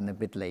started to run a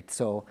bit late.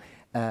 So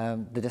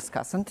the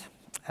discussant,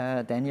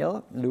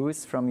 Daniel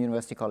Lewis from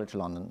University College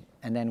London,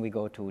 and then we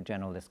go to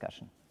general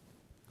discussion.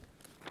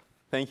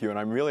 Thank you, and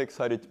I'm really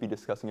excited to be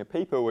discussing a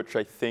paper which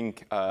I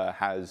think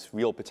has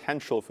real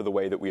potential for the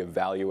way that we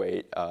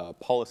evaluate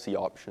policy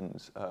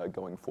options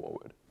going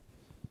forward.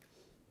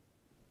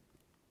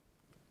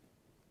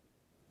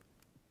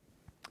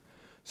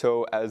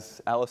 So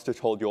as Alisdair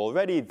told you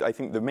already, I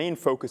think the main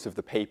focus of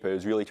the paper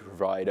is really to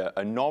provide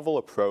a novel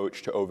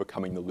approach to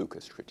overcoming the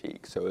Lucas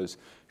critique. So as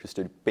just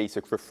a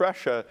basic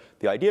refresher,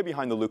 the idea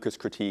behind the Lucas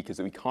critique is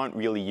that we can't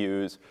really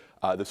use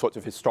the sorts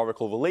of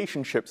historical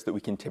relationships that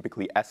we can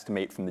typically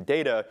estimate from the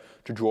data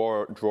to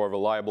draw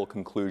reliable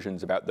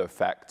conclusions about the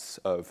effects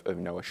of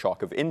a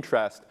shock of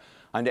interest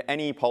under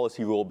any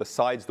policy rule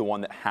besides the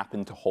one that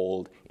happened to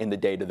hold in the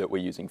data that we're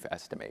using for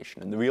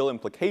estimation. And the real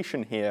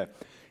implication here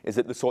is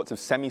that the sorts of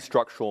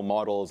semi-structural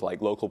models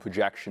like local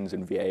projections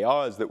and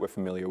VARs that we're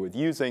familiar with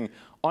using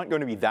aren't going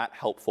to be that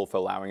helpful for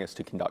allowing us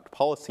to conduct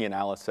policy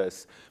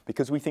analysis,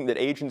 because we think that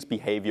agents'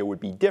 behavior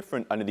would be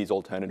different under these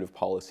alternative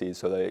policies,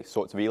 so the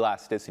sorts of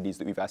elasticities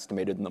that we've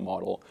estimated in the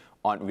model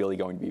aren't really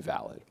going to be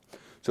valid.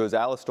 So as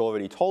Alisdair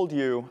already told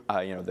you,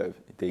 the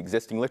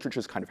existing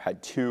literature's kind of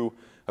had two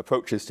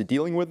approaches to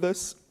dealing with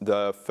this.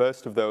 The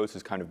first of those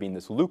has kind of been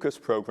this Lucas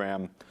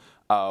program,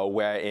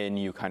 wherein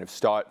you kind of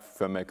start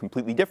from a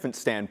completely different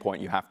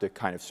standpoint. You have to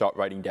kind of start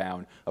writing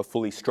down a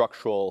fully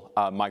structural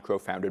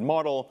micro-founded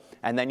model,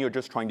 and then you're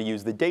just trying to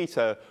use the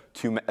data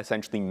to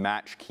essentially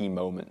match key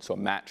moments or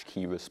match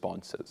key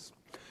responses.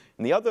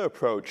 And the other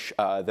approach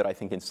that I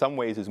think in some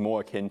ways is more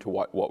akin to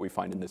what we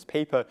find in this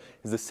paper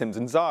is the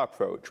Sims-Czar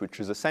approach, which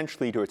is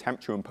essentially to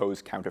attempt to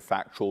impose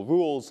counterfactual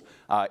rules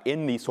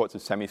in these sorts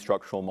of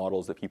semi-structural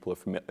models that people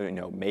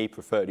are may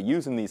prefer to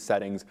use in these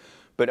settings,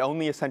 but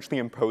only essentially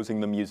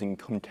imposing them using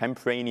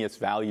contemporaneous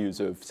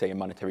values of, say, a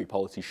monetary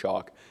policy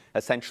shock,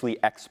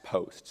 essentially ex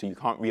post. So you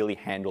can't really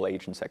handle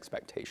agents'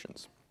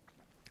 expectations.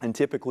 And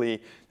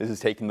typically, this is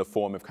taking the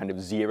form of kind of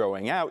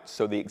zeroing out,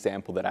 so the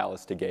example that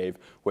Alisdair gave,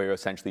 where you're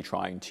essentially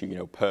trying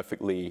to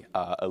perfectly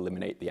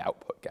eliminate the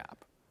output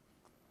gap.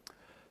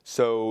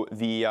 So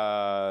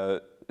the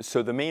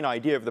main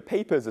idea of the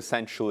paper is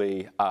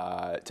essentially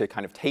to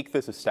kind of take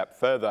this a step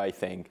further, I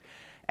think,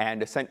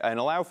 and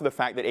allow for the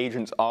fact that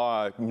agents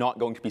are not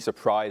going to be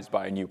surprised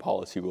by a new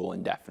policy rule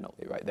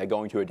indefinitely, right? They're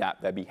going to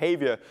adapt their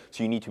behavior,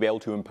 so you need to be able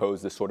to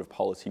impose this sort of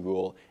policy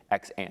rule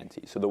ex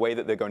ante. So the way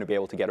that they're going to be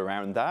able to get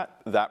around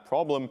that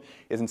problem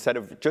is, instead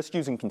of just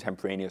using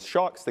contemporaneous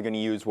shocks, they're going to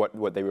use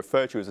what they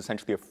refer to as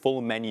essentially a full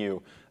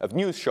menu of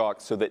news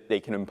shocks, so that they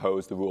can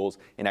impose the rules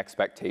in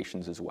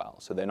expectations as well.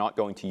 So they're not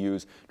going to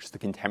use just the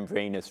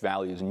contemporaneous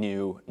values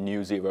new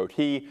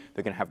 0t.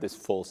 They're going to have this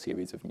full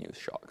series of news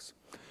shocks.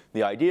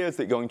 The idea is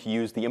that they're going to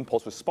use the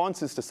impulse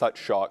responses to such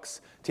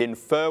shocks to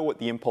infer what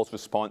the impulse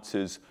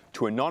responses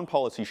to a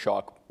non-policy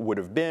shock would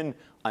have been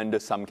under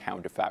some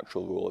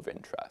counterfactual rule of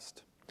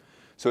interest.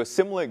 So a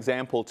similar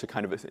example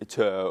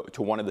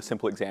to one of the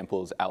simple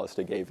examples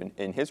Alisdair gave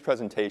in his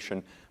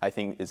presentation, I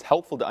think is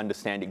helpful to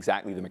understand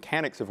exactly the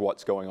mechanics of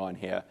what's going on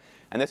here.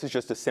 And this is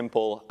just a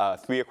simple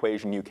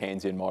three-equation New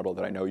Keynesian model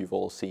that I know you've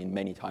all seen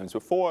many times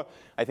before.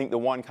 I think the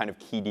one kind of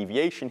key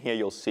deviation here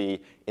you'll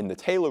see in the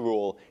Taylor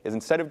rule is,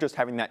 instead of just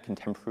having that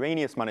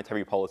contemporaneous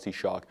monetary policy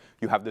shock,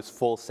 you have this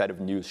full set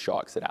of news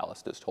shocks that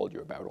Alisdair's told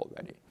you about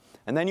already.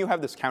 And then you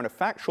have this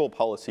counterfactual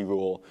policy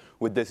rule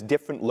with this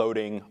different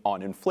loading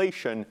on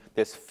inflation,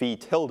 this phi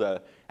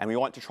tilde, and we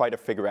want to try to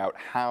figure out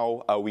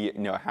how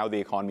the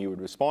economy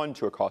would respond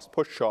to a cost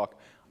push shock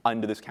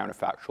under this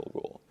counterfactual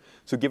rule.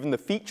 So given the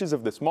features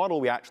of this model,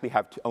 we actually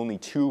have only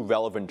two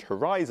relevant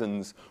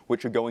horizons,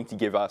 which are going to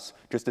give us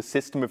just a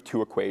system of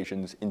two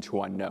equations in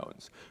two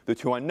unknowns. The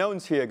two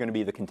unknowns here are going to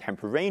be the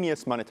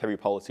contemporaneous monetary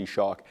policy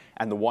shock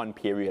and the one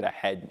period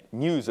ahead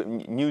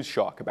news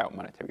shock about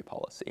monetary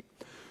policy.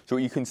 So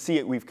what you can see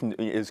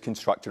is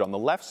constructed on the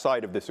left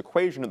side of this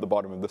equation at the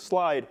bottom of the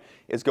slide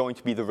is going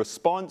to be the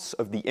response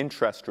of the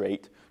interest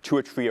rate to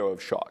a trio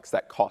of shocks,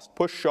 that cost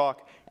push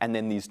shock, and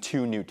then these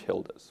two new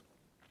tildes.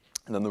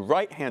 And on the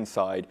right-hand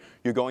side,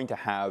 you're going to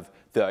have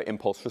the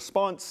impulse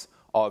response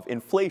of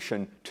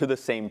inflation to the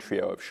same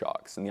trio of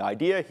shocks. And the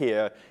idea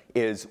here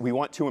is we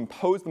want to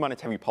impose the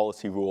monetary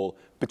policy rule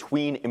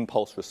between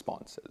impulse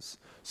responses.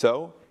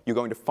 So you're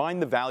going to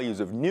find the values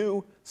of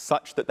nu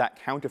such that that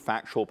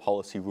counterfactual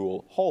policy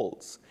rule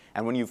holds.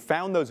 And when you've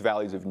found those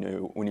values of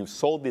nu, when you've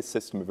solved this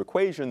system of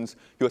equations,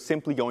 you're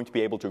simply going to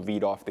be able to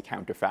read off the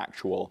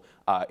counterfactual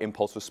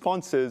impulse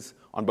responses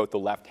on both the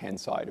left-hand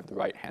side of the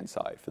right-hand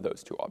side for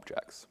those two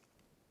objects.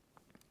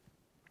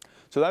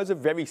 So that was a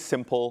very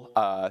simple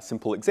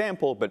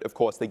example, but of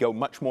course they go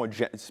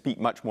speak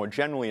much more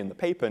generally in the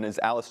paper, and as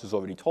Alisdair's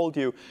already told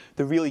you,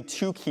 there are really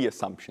two key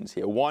assumptions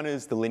here. One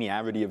is the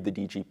linearity of the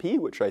DGP,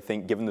 which I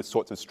think, given the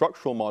sorts of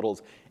structural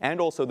models and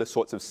also the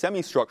sorts of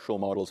semi-structural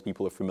models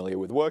people are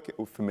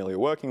familiar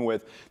working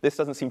with, this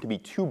doesn't seem to be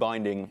too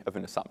binding of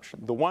an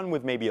assumption. The one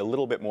with maybe a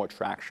little bit more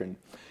traction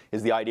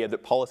is the idea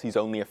that policy is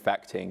only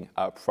affecting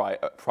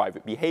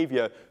private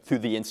behavior through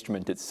the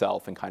instrument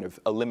itself, and kind of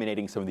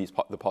eliminating some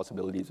of the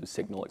possibilities of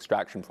signal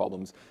extraction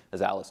problems,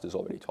 as Alisdair's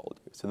already told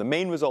you. So the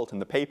main result in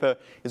the paper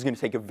is going to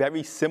take a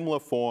very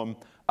similar form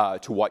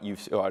to what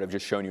I've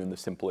just shown you in the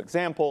simple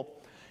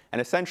example.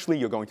 And essentially,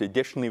 you're going to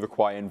additionally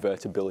require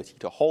invertibility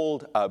to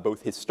hold,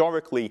 both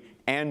historically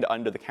and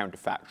under the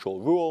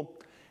counterfactual rule.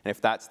 And if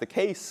that's the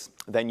case,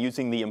 then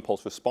using the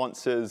impulse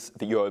responses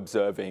that you're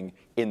observing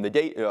in the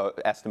data,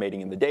 estimating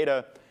in the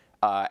data,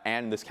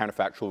 and this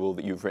counterfactual rule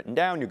that you've written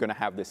down, you're going to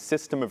have this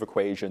system of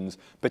equations,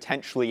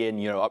 potentially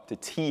in up to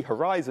t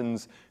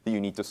horizons that you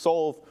need to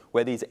solve,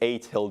 where these a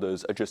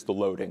tildes are just the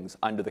loadings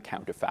under the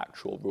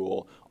counterfactual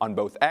rule on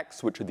both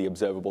x, which are the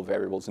observable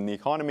variables in the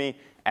economy,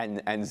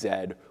 and z,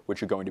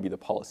 which are going to be the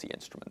policy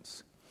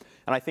instruments.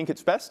 And I think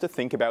it's best to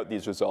think about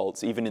these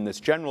results, even in this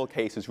general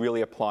case, as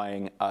really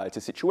applying to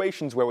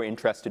situations where we're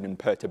interested in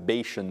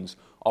perturbations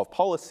of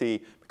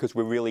policy, because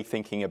we're really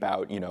thinking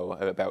about,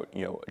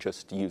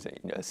 just using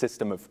a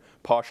system of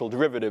partial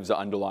derivatives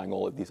underlying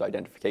all of these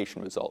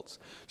identification results.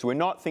 So we're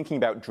not thinking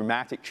about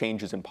dramatic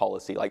changes in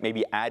policy, like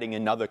maybe adding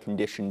another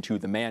condition to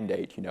the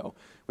mandate.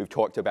 We've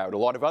talked about a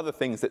lot of other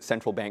things that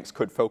central banks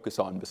could focus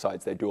on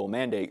besides their dual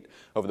mandate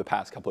over the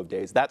past couple of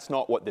days. That's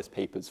not what this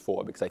paper's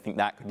for, because I think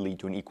that could lead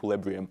to an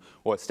equilibrium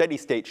or a steady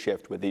state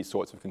shift where these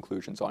sorts of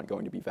conclusions aren't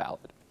going to be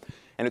valid.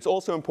 And it's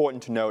also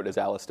important to note, as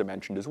Alisdair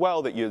mentioned as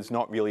well, that there's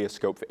not really a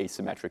scope for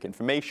asymmetric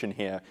information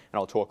here, and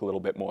I'll talk a little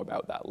bit more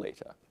about that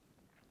later.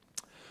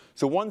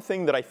 So one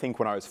thing that I think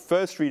when I was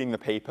first reading the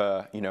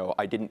paper,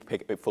 I didn't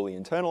fully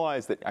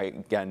internalize, that I,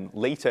 again,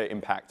 later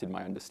impacted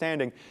my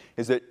understanding,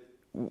 is that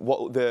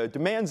what the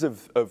demands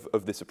of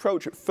this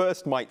approach at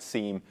first might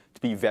seem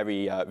to be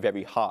very,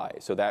 very high.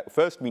 So that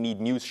first we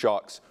need news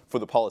shocks for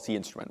the policy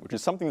instrument, which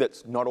is something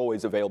that's not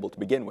always available to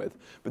begin with.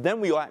 But then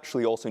we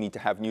actually also need to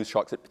have news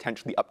shocks at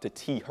potentially up to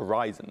T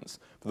horizons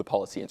for the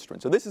policy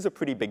instrument. So this is a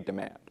pretty big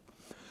demand.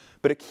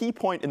 But a key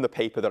point in the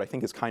paper that I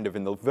think is kind of,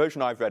 in the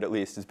version I've read at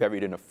least, is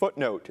buried in a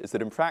footnote, is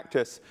that in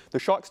practice, the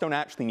shocks don't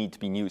actually need to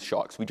be news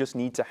shocks. We just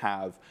need to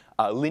have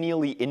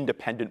linearly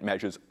independent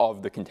measures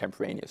of the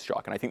contemporaneous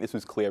shock. And I think this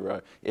was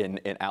clearer in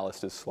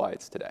Alisdair's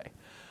slides today.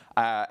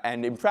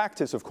 And in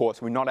practice, of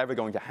course, we're not ever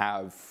going to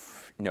have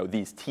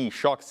these T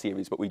shock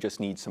series, but we just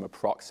need some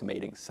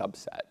approximating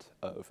subset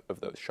of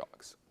those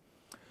shocks.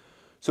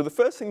 So the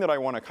first thing that I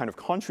want to kind of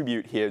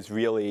contribute here is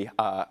really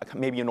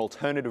maybe an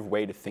alternative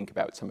way to think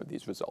about some of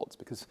these results,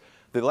 because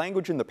the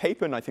language in the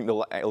paper, and I think the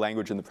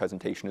language in the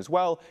presentation as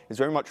well, is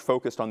very much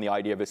focused on the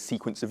idea of a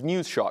sequence of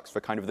news shocks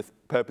for kind of the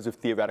purpose of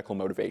theoretical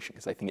motivation,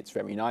 because I think it's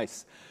very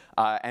nice.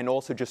 And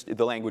also just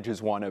the language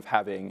is one of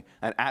having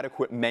an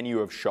adequate menu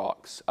of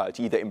shocks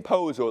to either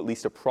impose or at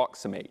least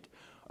approximate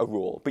a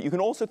rule. But you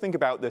can also think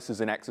about this as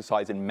an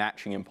exercise in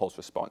matching impulse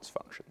response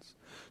functions.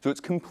 So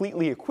it's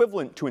completely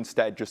equivalent to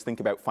instead just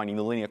think about finding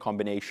the linear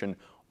combination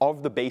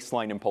of the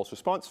baseline impulse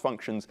response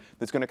functions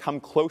that's going to come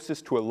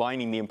closest to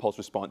aligning the impulse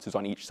responses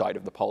on each side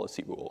of the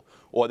policy rule,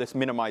 or this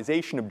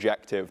minimization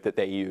objective that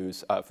they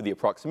use for the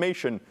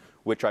approximation,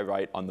 which I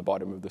write on the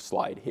bottom of the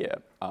slide here,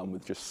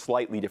 with just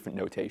slightly different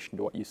notation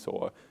to what you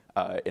saw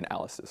in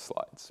Alisdair's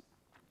slides.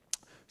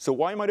 So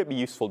why might it be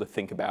useful to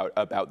think about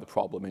the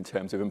problem in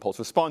terms of impulse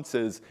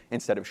responses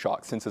instead of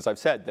shocks, since, as I've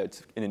said,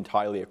 that's an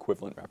entirely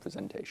equivalent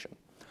representation?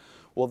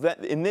 Well,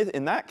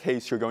 in that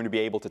case, you're going to be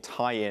able to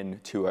tie in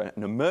to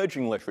an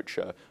emerging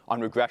literature on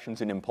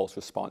regressions in impulse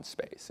response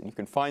space. And you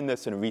can find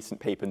this in a recent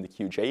paper in the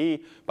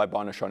QJE by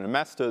Bonachon and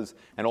Mesters,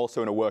 and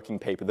also in a working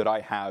paper that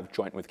I have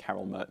joint with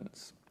Carol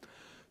Mertens.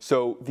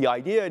 So the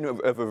idea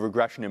of a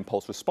regression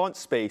impulse response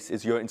space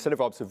is instead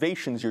of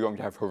observations, you're going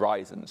to have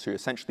horizons. So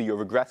essentially,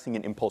 you're regressing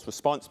an impulse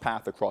response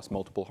path across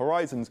multiple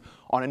horizons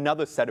on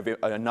another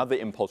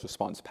impulse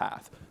response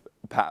path.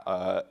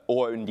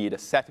 Or indeed a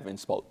set of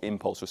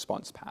impulse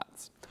response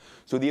paths.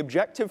 So the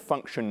objective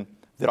function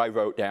that I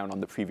wrote down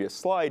on the previous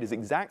slide is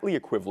exactly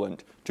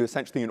equivalent to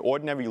essentially an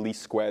ordinary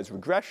least squares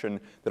regression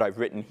that I've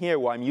written here,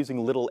 where I'm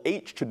using little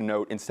h to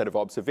denote, instead of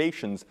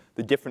observations,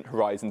 the different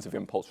horizons of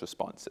impulse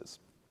responses.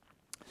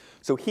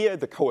 So here,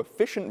 the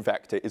coefficient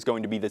vector is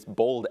going to be this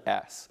bold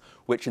S,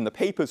 which in the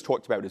papers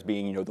talked about as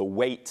being the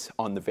weight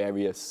on the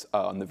various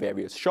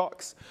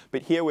shocks.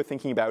 But here we're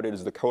thinking about it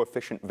as the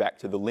coefficient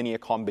vector, the linear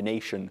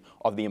combination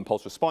of the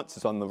impulse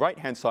responses on the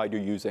right-hand side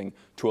you're using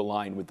to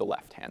align with the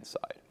left-hand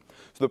side.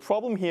 So the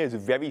problem here is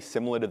very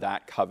similar to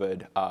that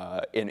covered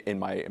in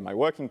my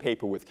working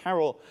paper with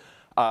Carol.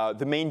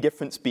 The main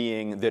difference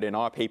being that in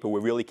our paper, we're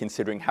really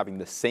considering having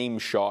the same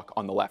shock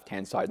on the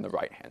left-hand side and the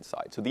right-hand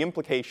side. So the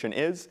implication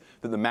is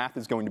that the math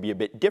is going to be a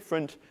bit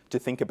different to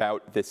think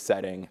about this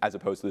setting as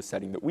opposed to the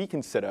setting that we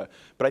consider.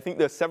 But I think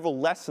there are several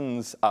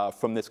lessons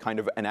from this kind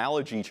of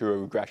analogy to a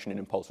regression in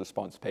impulse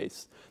response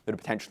space that are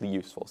potentially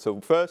useful. So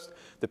first,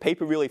 the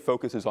paper really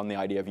focuses on the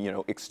idea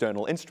of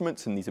external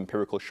instruments and these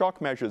empirical shock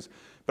measures.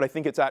 But I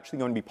think it's actually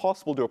going to be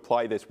possible to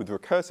apply this with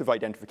recursive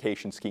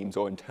identification schemes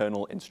or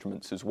internal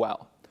instruments as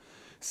well.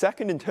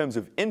 Second, in terms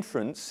of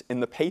inference, in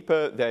the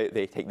paper,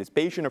 they take this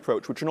Bayesian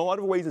approach, which in a lot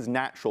of ways is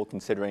natural,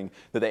 considering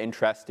that they're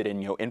interested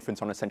in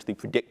inference on essentially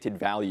predicted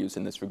values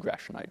in this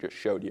regression I just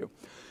showed you.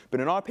 But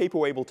in our paper,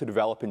 we're able to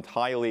develop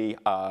entirely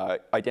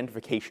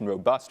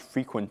identification-robust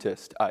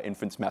frequentist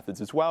inference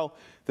methods as well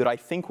that I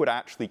think would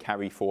actually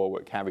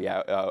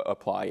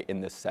apply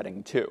in this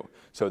setting too.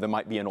 So there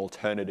might be an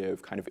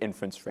alternative kind of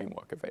inference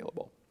framework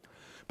available.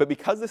 But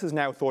because this is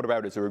now thought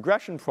about as a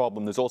regression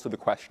problem, there's also the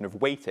question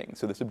of weighting.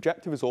 So this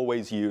objective is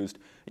always used,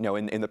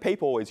 in the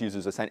paper always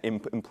uses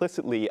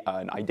implicitly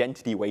an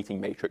identity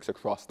weighting matrix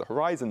across the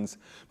horizons.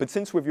 But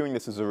since we're viewing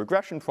this as a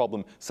regression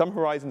problem, some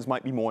horizons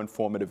might be more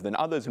informative than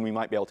others, and we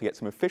might be able to get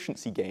some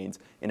efficiency gains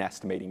in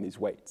estimating these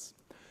weights.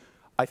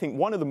 I think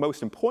one of the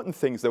most important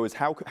things, though, is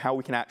how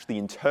we can actually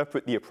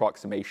interpret the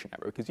approximation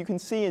error. Because you can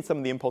see in some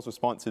of the impulse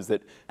responses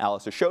that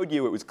Alisdair showed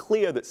you, it was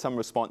clear that some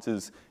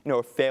responses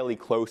are fairly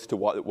close to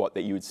what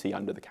that you would see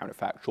under the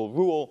counterfactual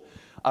rule.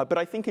 But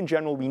I think in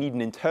general, we need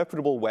an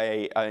interpretable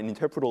way, an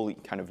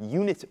interpretable kind of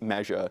unit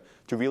measure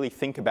to really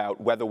think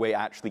about whether we're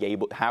actually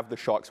able to have the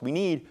shocks we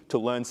need to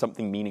learn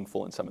something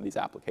meaningful in some of these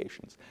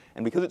applications.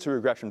 And because it's a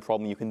regression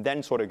problem, you can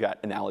then sort of get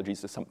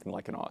analogies to something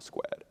like an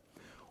R-squared.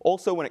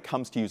 Also, when it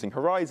comes to using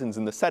horizons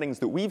in the settings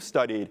that we've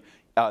studied,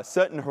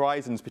 certain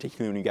horizons,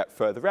 particularly when you get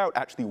further out,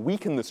 actually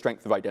weaken the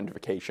strength of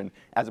identification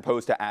as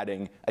opposed to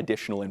adding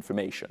additional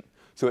information.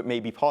 So it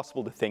may be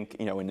possible to think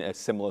in a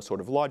similar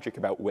sort of logic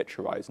about which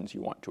horizons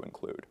you want to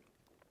include.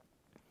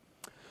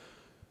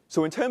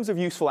 So in terms of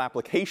useful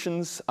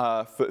applications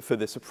for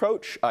this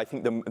approach, I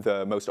think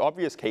the most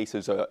obvious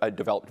cases are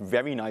developed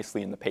very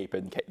nicely in the paper,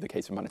 in the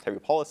case of monetary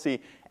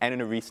policy, and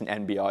in a recent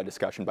NBR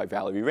discussion by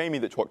Valerie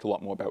Ramey that talked a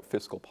lot more about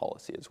fiscal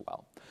policy as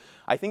well.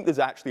 I think there's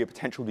actually a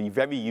potential to be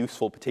very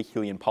useful,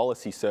 particularly in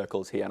policy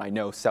circles here, and I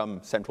know some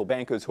central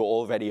bankers who are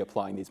already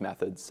applying these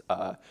methods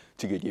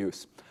to good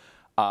use.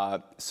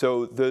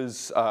 So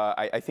there's,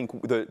 I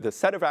think the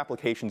set of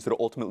applications that are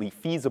ultimately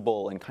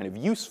feasible and kind of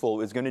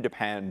useful is going to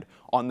depend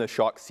on the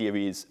shock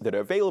series that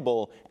are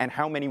available and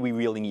how many we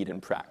really need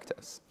in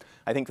practice.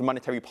 I think for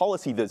monetary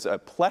policy, there's a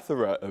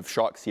plethora of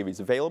shock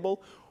series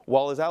available,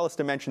 while, as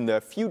Alisdair mentioned, there are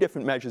a few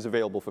different measures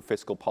available for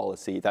fiscal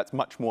policy. That's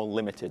much more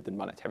limited than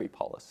monetary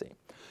policy.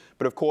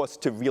 But of course,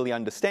 to really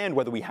understand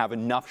whether we have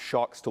enough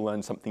shocks to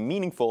learn something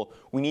meaningful,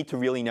 we need to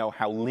really know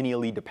how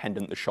linearly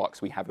dependent the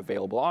shocks we have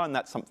available are, and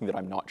that's something that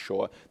I'm not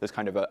sure there's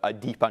kind of a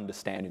deep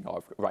understanding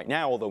of right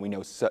now, although we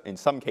know in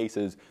some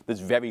cases there's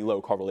very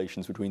low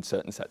correlations between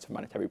certain sets of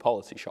monetary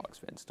policy shocks,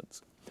 for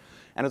instance.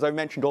 And as I've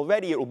mentioned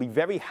already, it will be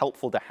very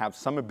helpful to have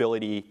some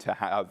ability to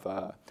have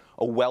a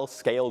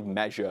well-scaled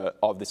measure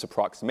of this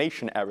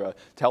approximation error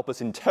to help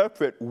us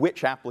interpret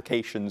which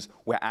applications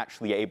we're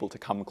actually able to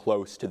come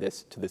close to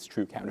this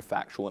true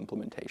counterfactual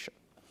implementation.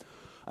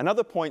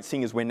 Another point,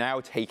 seeing as we're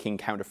now taking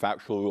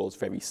counterfactual rules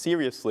very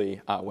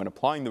seriously when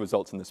applying the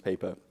results in this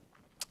paper,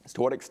 is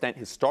to what extent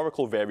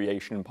historical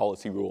variation in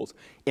policy rules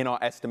in our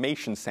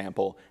estimation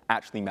sample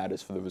actually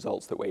matters for the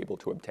results that we're able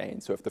to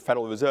obtain. So if the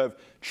Federal Reserve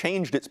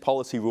changed its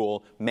policy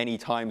rule many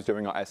times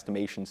during our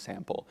estimation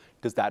sample,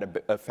 does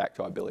that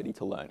affect our ability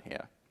to learn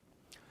here?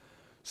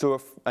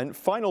 So a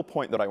final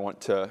point that I want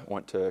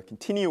to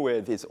continue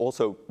with is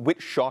also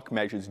which shock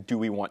measures do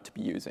we want to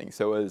be using?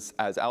 So as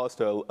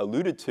Alisdair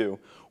alluded to,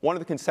 one of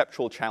the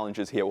conceptual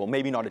challenges here, well,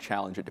 maybe not a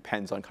challenge, it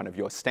depends on kind of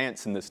your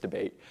stance in this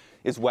debate,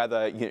 is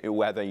whether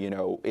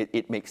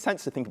it makes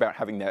sense to think about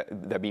having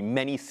there be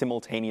many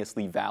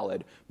simultaneously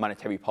valid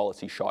monetary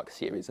policy shock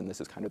series, and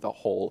this is kind of the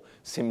whole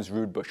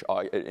Sims-Rudbush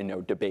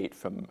debate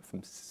from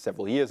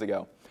several years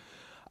ago.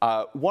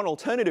 One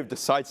alternative to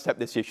sidestep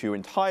this issue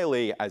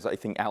entirely, as I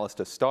think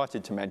Alisdair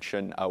started to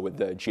mention with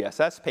the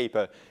GSS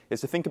paper,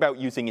 is to think about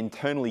using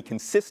internally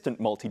consistent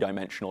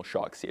multidimensional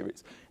shock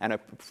series. And a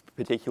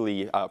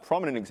particularly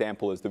prominent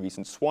example is the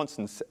recent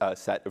Swanson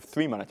set of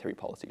 3 monetary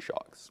policy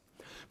shocks.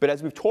 But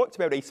as we've talked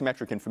about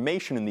asymmetric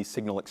information in these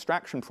signal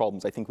extraction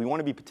problems, I think we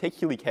want to be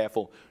particularly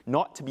careful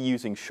not to be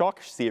using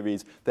shock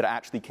series that are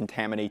actually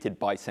contaminated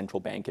by central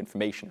bank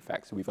information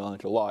effects. So we've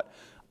learned a lot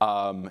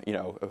from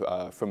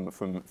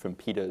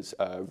Peter's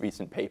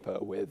recent paper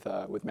with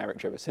Marek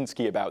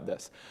Jarosinski about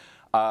this.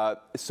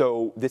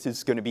 So this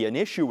is going to be an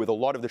issue with a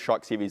lot of the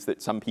shock series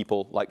that some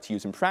people like to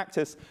use in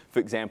practice. For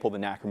example, the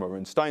Nakamura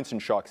and Steinson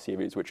shock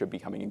series, which are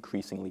becoming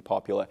increasingly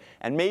popular,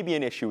 and maybe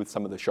an issue with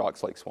some of the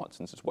shocks like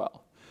Swanson's as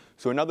well.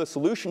 So another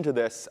solution to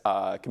this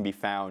can be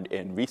found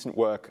in recent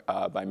work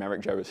by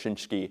Marek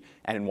Jarosinski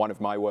and in one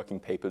of my working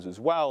papers as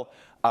well,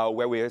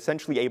 where we're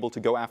essentially able to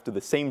go after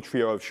the same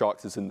trio of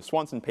shocks as in the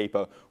Swanson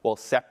paper while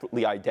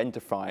separately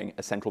identifying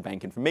a central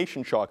bank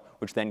information shock,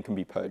 which then can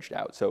be purged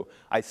out. So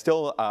I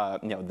still,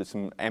 there's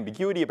some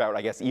ambiguity about,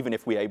 I guess, even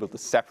if we're able to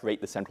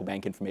separate the central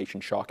bank information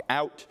shock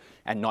out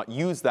and not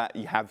use that,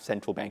 you have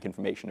central bank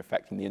information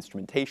affecting the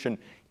instrumentation.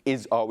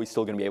 Are we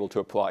still going to be able to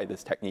apply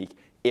this technique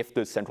if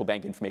there's central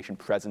bank information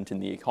present in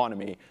the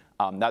economy?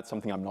 That's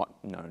something I'm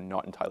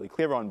not entirely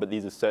clear on, but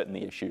these are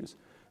certainly issues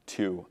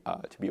to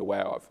be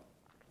aware of.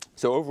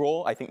 So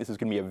overall, I think this is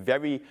going to be a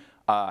very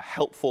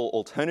helpful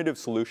alternative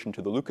solution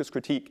to the Lucas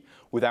critique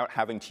without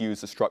having to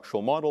use the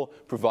structural model,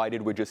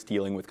 provided we're just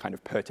dealing with kind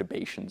of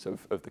perturbations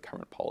of the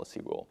current policy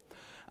rule.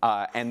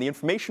 And the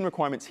information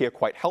requirements here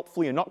quite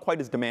helpfully are not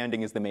quite as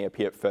demanding as they may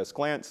appear at first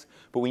glance,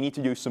 but we need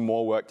to do some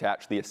more work to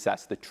actually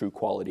assess the true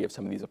quality of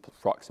some of these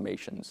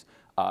approximations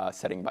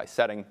setting by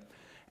setting.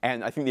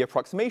 And I think the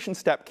approximation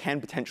step can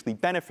potentially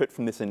benefit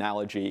from this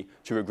analogy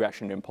to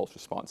regression impulse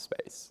response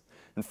space.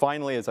 And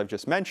finally, as I've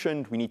just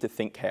mentioned, we need to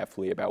think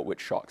carefully about which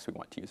shocks we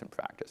want to use in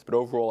practice. But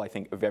overall, I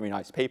think a very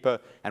nice paper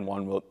and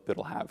one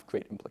that'll have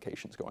great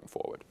implications going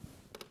forward.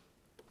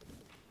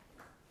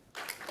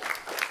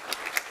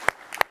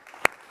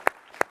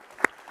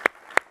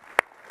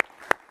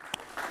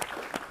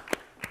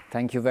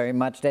 Thank you very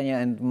much, Daniel,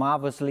 and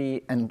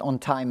marvelously and on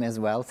time as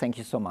well. Thank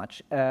you so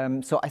much.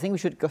 So I think we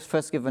should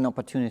first give an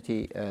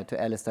opportunity to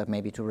Alisdair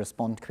maybe to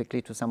respond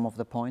quickly to some of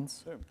the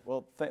points. Sure.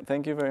 Well,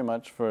 thank you very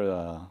much for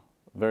a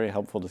very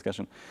helpful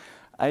discussion.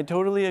 I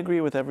totally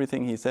agree with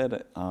everything he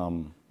said.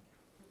 I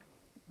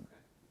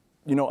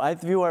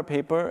view our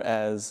paper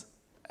as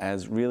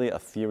really a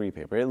theory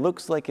paper. It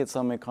looks like it's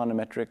some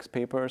econometrics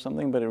paper or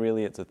something, but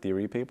it's a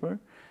theory paper.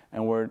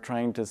 And we're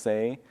trying to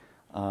say,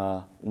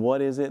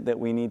 what is it that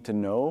we need to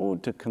know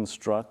to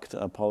construct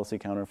a policy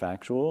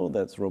counterfactual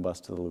that's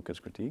robust to the Lucas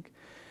critique?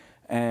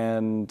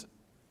 And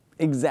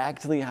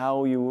exactly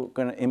how you're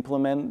going to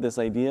implement this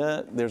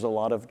idea, there's a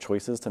lot of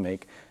choices to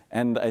make.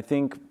 And I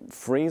think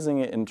phrasing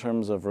it in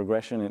terms of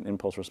regression and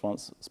impulse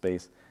response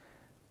space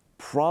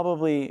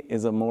probably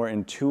is a more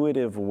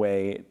intuitive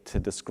way to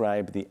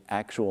describe the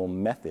actual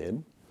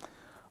method.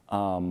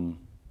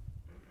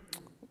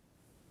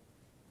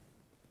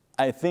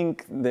 I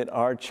think that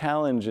our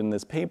challenge in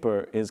this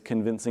paper is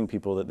convincing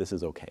people that this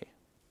is okay.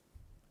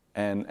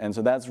 And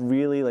so that's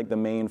really like the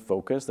main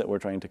focus that we're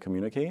trying to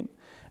communicate.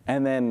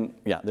 And then,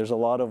 yeah, there's a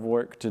lot of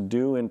work to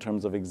do in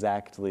terms of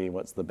exactly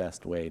what's the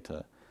best way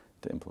to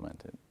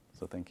implement it.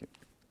 So thank you.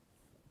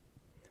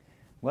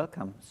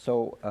 Welcome.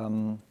 So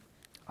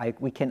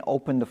we can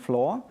open the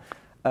floor.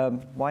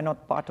 Why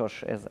not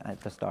Bartosz at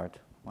the start?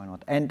 Why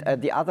not? And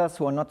the others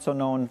who are not so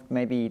known,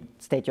 maybe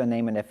state your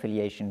name and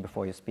affiliation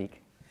before you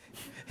speak.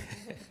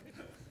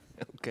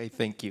 Okay,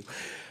 thank you.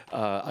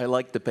 I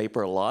like the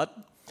paper a lot.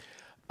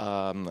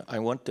 I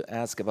want to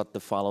ask about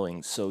the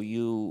following. So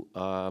you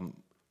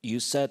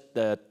said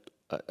that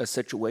a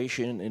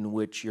situation in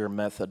which your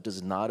method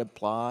does not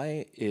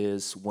apply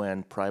is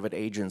when private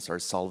agents are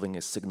solving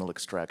a signal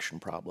extraction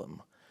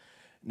problem.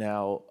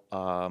 Now,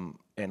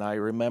 and I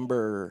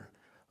remember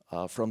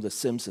from the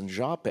Sims and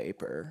Jha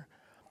paper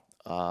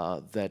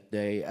that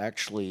they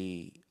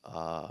actually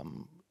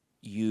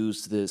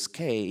use this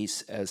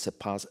case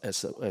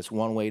as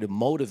one way to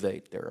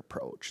motivate their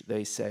approach.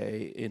 They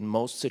say in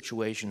most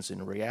situations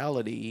in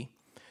reality,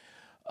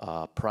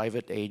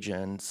 private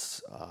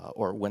agents,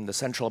 or when the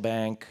central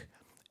bank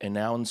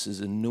announces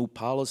a new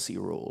policy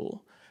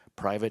rule,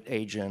 private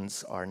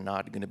agents are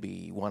not going to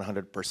be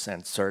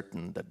 100%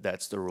 certain that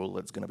that's the rule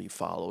that's going to be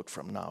followed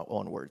from now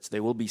onwards. They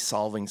will be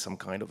solving some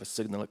kind of a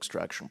signal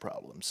extraction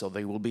problem. So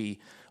they will be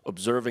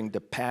observing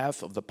the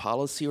path of the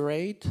policy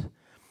rate,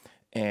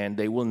 and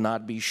they will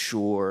not be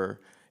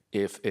sure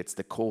if it's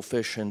the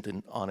coefficient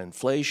on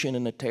inflation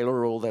in the Taylor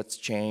rule that's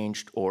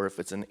changed, or if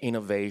it's an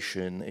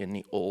innovation in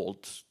the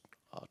old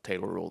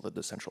Taylor rule that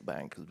the central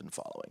bank has been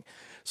following.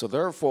 So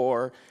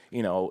therefore,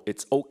 you know,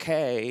 it's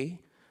okay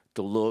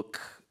to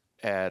look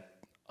at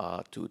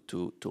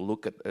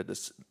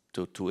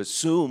to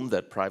assume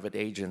that private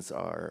agents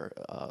are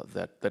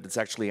that it's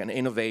actually an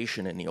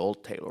innovation in the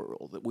old Taylor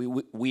rule. That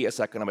we as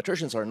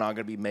econometricians are not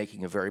going to be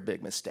making a very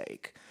big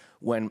mistake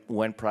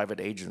when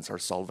private agents are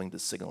solving the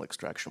signal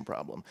extraction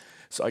problem.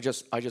 So I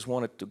just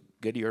wanted to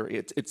get your.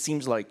 It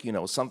seems like, you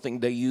know,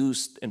 something they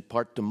used in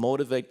part to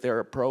motivate their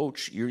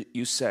approach.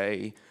 You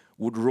say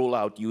would rule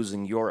out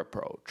using your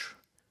approach.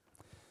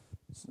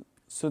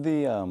 So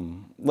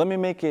let me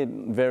make it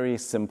very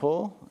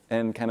simple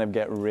and kind of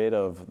get rid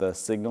of the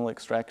signal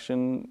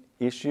extraction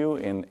issue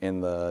in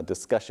the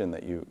discussion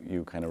that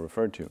you kind of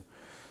referred to.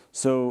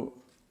 So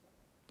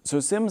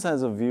Sims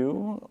has a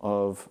view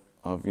of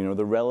you know,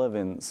 the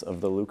relevance of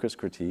the Lucas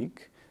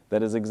critique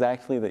that is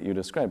exactly that you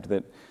described,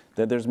 that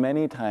there's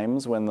many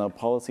times when the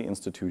policy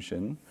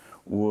institution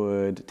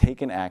would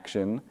take an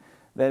action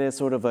that is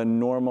sort of a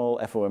normal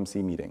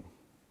FOMC meeting.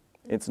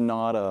 It's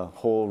not a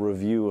whole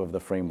review of the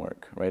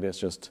framework, right? It's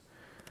just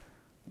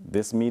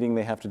this meeting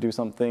they have to do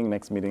something,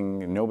 next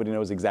meeting nobody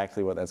knows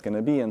exactly what that's going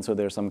to be, and so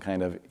there's some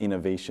kind of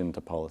innovation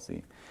to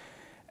policy.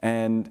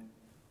 And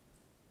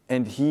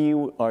he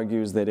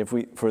argues that if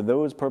for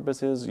those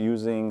purposes,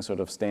 using sort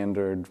of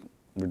standard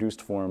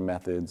reduced form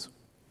methods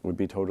would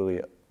be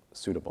totally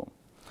suitable.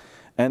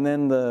 And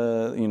then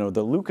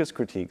the Lucas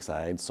critique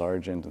side,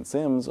 Sargent and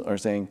Sims, are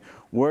saying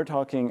we're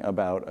talking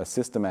about a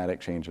systematic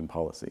change in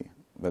policy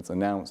that's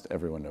announced,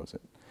 everyone knows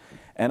it.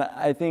 And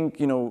I think,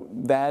 you know,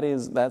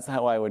 that's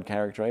how I would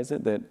characterize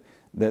it, that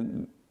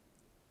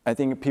I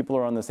think people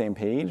are on the same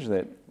page,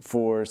 that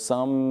for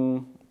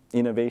some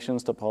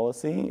innovations to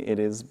policy, it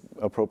is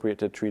appropriate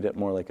to treat it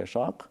more like a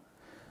shock.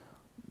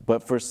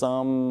 But for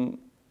some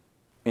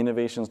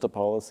innovations to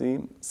policy,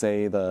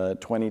 say the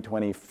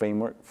 2020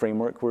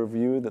 framework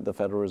review that the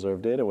Federal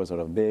Reserve did, it was sort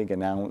of big,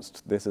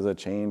 announced, this is a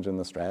change in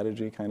the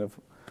strategy kind of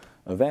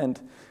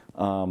event.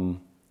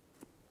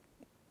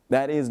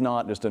 That is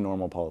not just a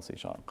normal policy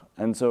shock.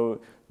 And so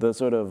the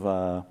sort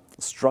of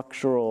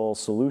structural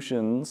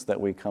solutions that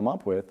we come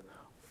up with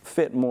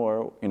fit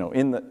more, you know,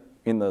 in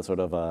the sort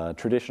of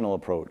traditional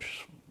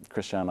approach,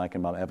 Christian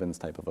Eichenbaum Evans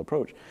type of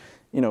approach.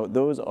 You know,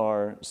 those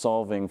are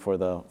solving for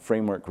the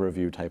framework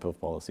review type of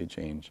policy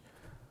change.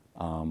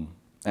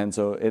 And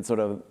so it's sort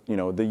of, you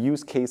know, the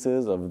use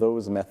cases of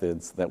those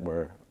methods that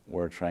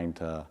we're trying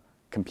to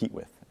compete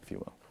with, if you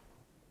will.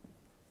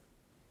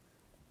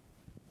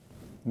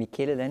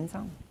 Michele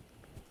Lenza.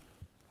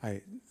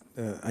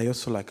 I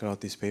also like a lot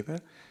this paper.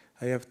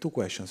 I have two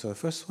questions. So the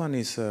first one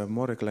is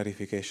more a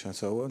clarification.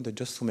 So I wanted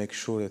just to make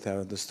sure that I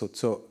understood.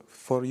 So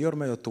for your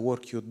method to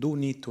work, you do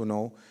need to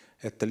know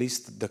at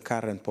least the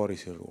current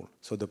policy rule.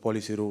 So the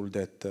policy rule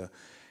that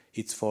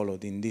it's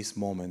followed in this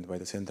moment by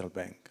the central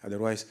bank.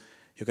 Otherwise,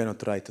 you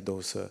cannot write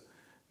those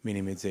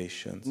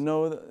minimizations.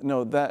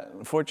 No, that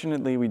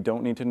fortunately we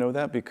don't need to know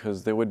that,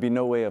 because there would be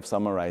no way of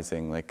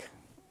summarizing like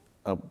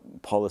a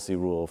policy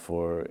rule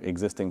for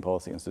existing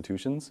policy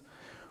institutions.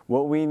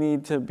 What we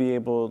need to be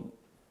able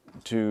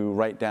to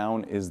write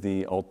down is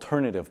the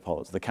alternative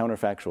policy, the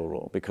counterfactual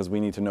rule, because we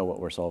need to know what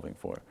we're solving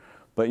for.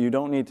 But you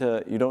don't need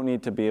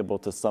to be able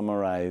to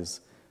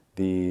summarize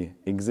the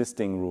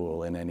existing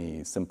rule in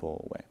any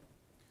simple way.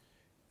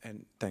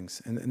 And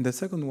thanks. And the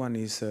second one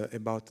is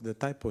about the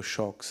type of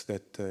shocks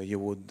that you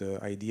would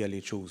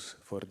ideally choose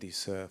for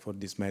this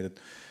method.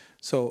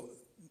 So,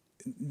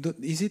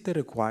 is it a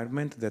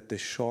requirement that the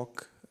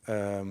shock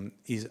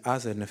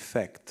has an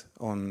effect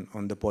on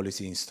the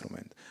policy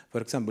instrument? For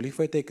example, if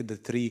I take the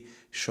three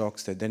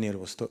shocks that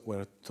Daniel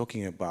were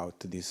talking about,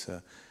 this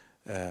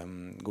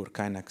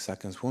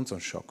Gurkainak-Swansson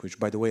shock, which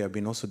by the way have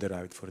been also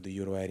derived for the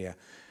euro area,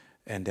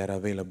 and they're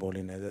available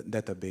in a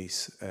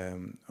database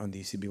on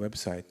the ECB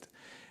website.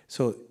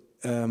 So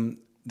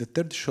the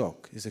third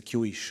shock is a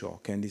QE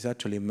shock, and is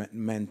actually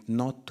meant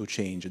not to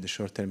change the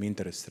short-term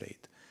interest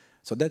rate.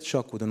 So that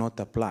shock would not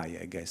apply,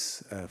 I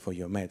guess, for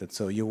your method.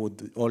 So you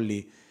would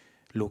only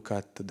look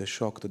at the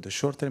shock to the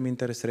short-term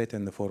interest rate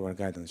and the forward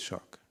guidance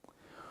shock.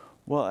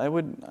 Well,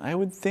 I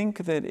would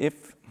think that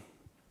if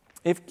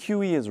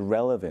QE is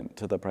relevant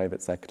to the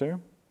private sector,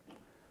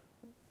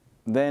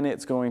 then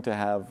it's going to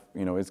have,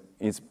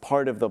 is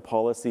part of the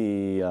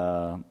policy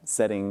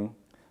setting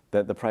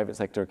that the private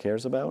sector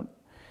cares about.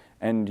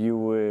 And you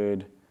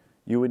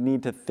would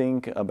need to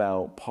think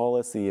about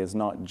policy as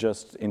not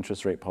just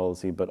interest rate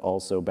policy, but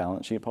also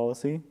balance sheet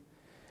policy.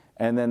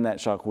 And then that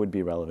shock would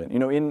be relevant.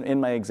 In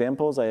my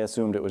examples, I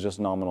assumed it was just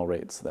nominal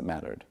rates that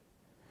mattered.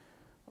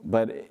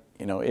 But,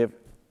 if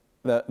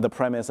the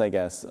premise, I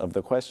guess, of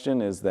the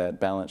question is that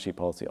balance sheet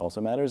policy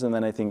also matters, and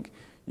then I think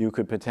you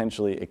could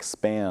potentially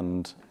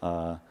expand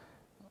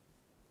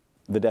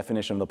the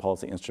definition of the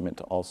policy instrument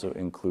to also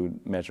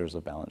include measures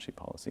of balance sheet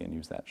policy and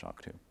use that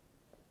shock too.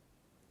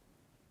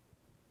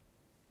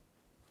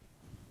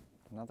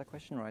 Another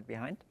question right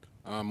behind.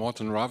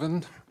 Morten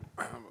Raven.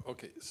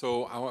 Okay,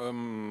 so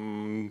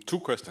two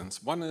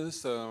questions. One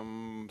is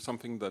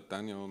something that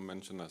Daniel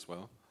mentioned as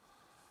well.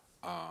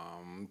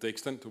 The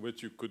extent to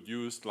which you could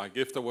use, like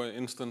if there were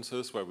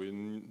instances where we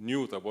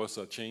knew there was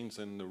a change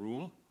in the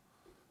rule,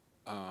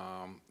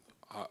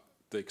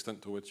 the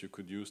extent to which you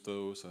could use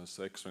those as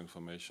extra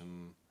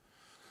information.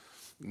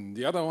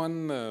 The other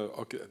one,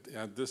 okay,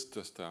 yeah, this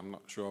just, I'm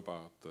not sure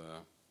about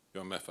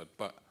your method,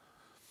 but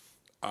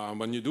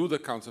when you do the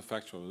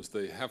counterfactuals,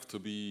 they have to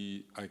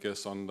be, I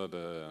guess, under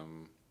the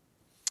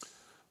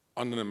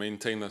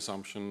maintained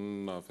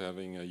assumption of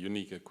having a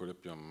unique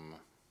equilibrium.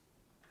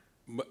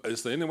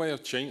 Is there any way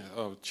of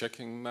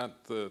checking that?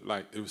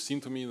 Like, it would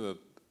seem to me that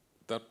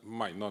that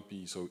might not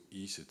be so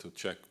easy to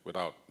check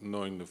without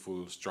knowing the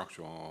full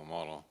structural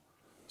model.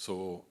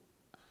 So,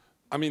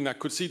 I mean, I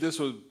could see this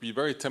would be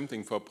very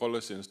tempting for a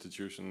policy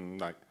institution,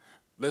 like,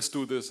 let's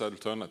do this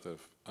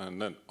alternative,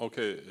 and then,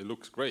 okay, it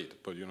looks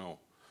great, but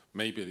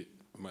maybe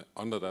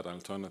under that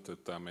alternative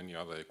there are many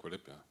other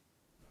equilibria.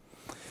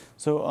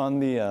 So on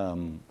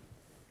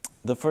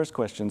the first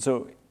question,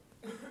 so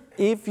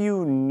if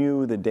you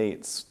knew the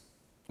dates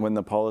when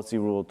the policy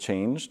rule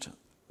changed,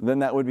 then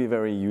that would be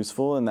very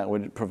useful, and that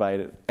would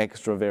provide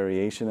extra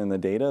variation in the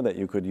data that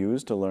you could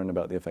use to learn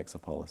about the effects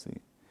of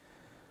policy.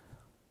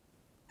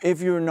 If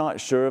you're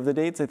not sure of the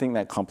dates, I think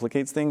that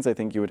complicates things. I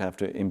think you would have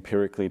to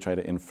empirically try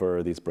to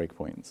infer these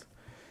breakpoints.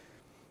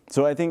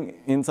 So I think,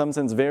 in some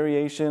sense,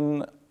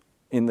 variation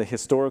in the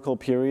historical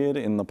period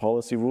in the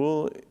policy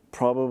rule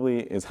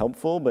probably is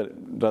helpful, but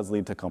it does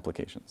lead to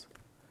complications.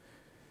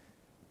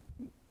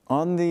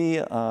 On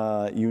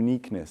the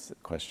uniqueness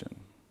question,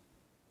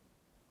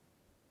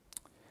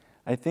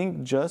 I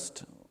think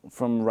just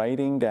from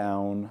writing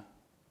down,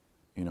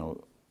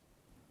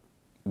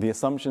 the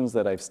assumptions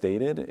that I've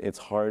stated, it's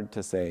hard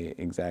to say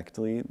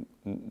exactly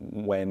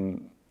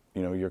when,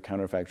 your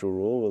counterfactual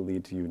rule will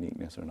lead to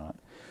uniqueness or not.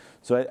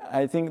 So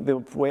I think the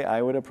way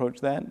I would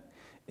approach that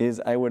is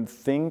I would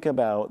think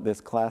about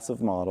this class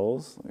of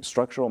models,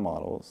 structural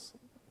models,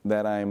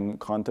 that I'm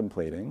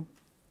contemplating,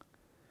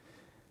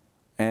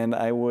 and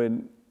I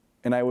would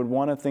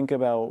want to think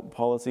about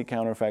policy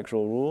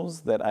counterfactual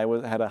rules that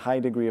had a high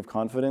degree of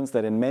confidence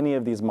that in many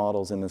of these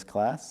models in this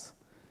class,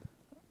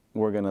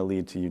 we're going to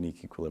lead to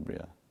unique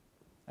equilibria.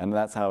 And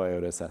that's how I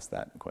would assess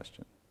that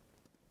question.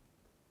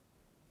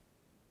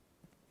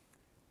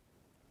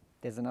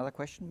 There's another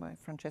question by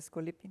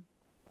Francesco Lippi.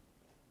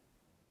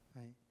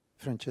 Hi,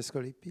 Francesco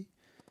Lippi.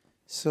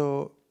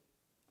 So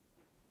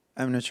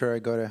I'm not sure I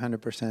got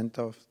 100%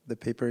 of the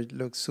paper. It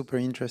looks super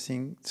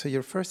interesting. So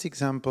your first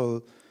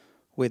example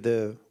with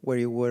where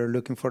you were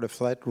looking for the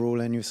flat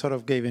rule, and you sort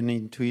of gave an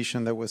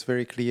intuition that was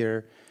very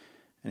clear,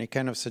 and it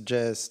kind of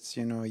suggests,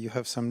 you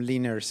have some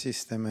linear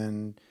system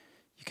and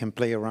you can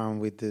play around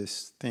with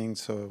this thing.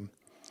 So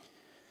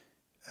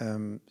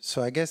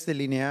I guess the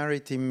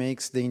linearity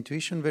makes the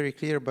intuition very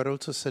clear, but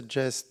also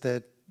suggests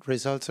that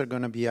results are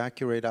going to be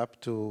accurate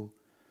up to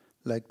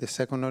like the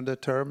second order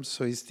terms.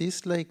 So is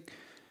this like,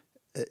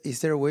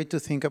 is there a way to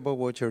think about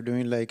what you're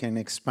doing, like an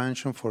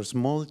expansion for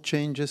small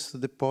changes to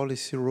the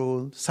policy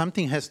rule?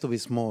 Something has to be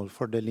small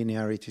for the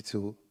linearity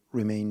to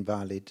remain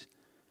valid.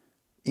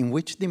 In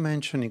which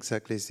dimension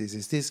exactly is this?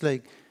 Is this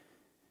like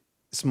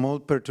small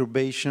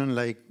perturbation,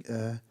 like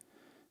the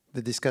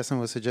discussant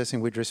was suggesting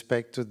with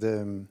respect to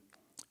the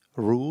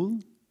rule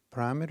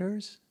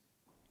parameters,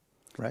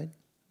 right?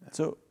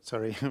 So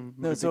Sorry, I'm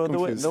a no. bit So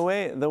confused.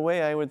 the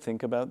way I would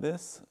think about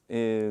this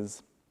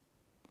is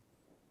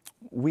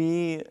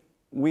we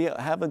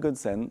have a good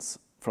sense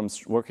from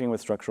working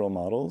with structural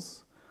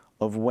models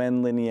of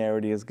when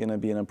linearity is going to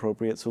be an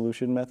appropriate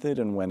solution method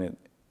and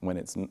when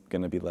it's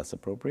going to be less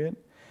appropriate.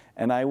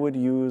 And I would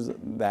use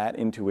that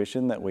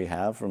intuition that we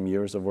have from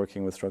years of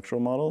working with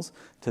structural models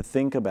to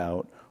think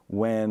about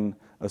when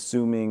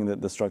assuming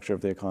that the structure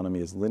of the economy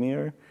is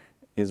linear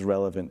is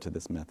relevant to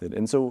this method.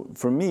 And so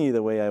for me,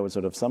 the way I would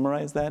sort of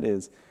summarize that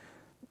is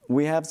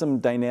we have some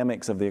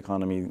dynamics of the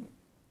economy.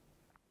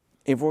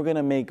 If we're going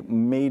to make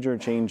major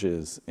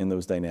changes in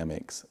those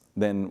dynamics,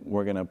 then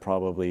we're going to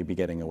probably be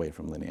getting away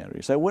from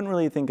linearity. So I wouldn't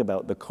really think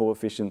about the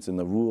coefficients in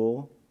the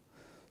rule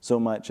so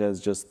much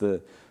as just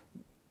the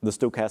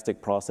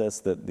stochastic process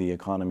that the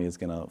economy is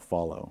going to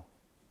follow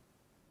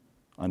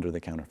under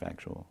the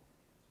counterfactual.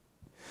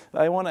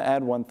 I want to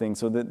add one thing,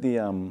 so that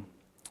the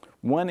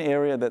one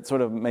area that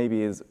sort of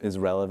maybe is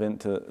relevant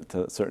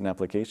to certain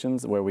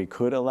applications where we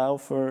could allow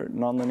for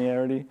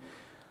nonlinearity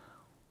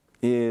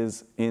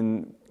is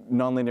in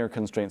nonlinear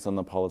constraints on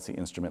the policy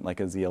instrument, like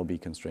a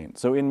ZLB constraint.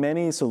 So in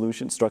many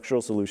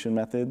structural solution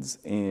methods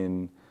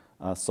in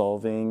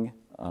solving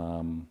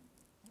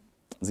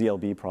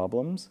ZLB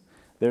problems,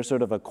 there's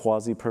sort of a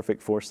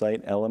quasi-perfect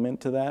foresight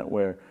element to that,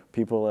 where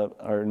people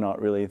are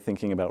not really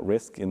thinking about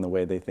risk in the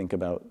way they think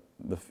about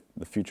the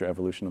future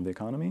evolution of the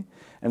economy.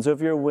 And so if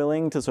you're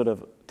willing to sort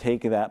of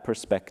take that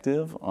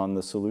perspective on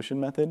the solution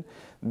method,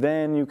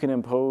 then you can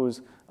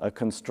impose a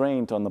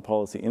constraint on the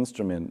policy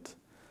instrument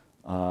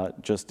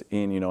just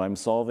in, I'm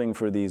solving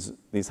for these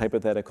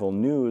hypothetical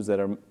news that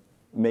are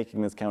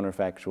making this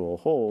counterfactual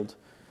hold.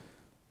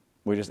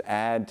 We just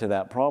add to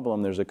that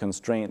problem, there's a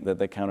constraint that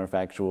the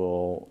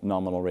counterfactual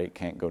nominal rate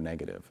can't go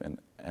negative,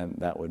 and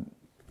that would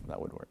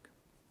work.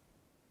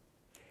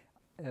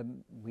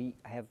 We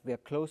are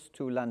close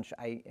to lunch.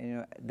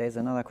 There's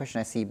another question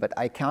I see, but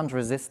I can't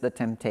resist the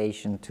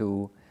temptation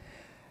to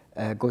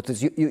go to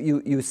this.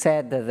 You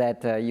said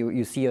that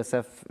you see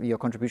your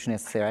contribution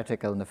as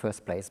theoretical in the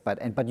first place,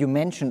 but you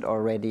mentioned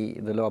already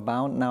the lower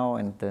bound now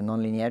and the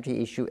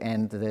nonlinearity issue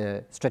and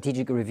the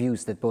strategic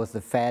reviews that both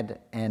the Fed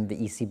and the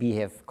ECB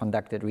have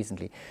conducted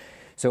recently.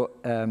 So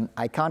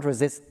I can't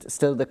resist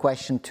still the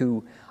question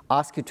to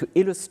ask you to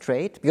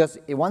illustrate, because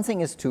one thing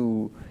is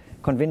to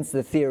convince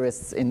the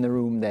theorists in the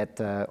room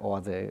that, or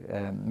the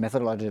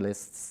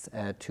methodologists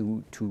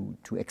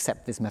to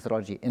accept this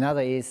methodology.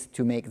 Another is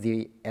to make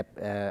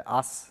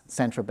us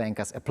central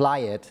bankers apply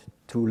it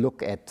to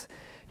look at,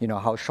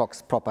 how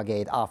shocks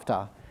propagate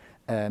after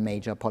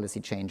major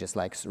policy changes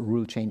like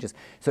rule changes.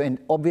 So, and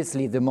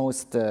obviously the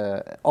most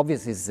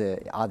obvious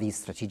are these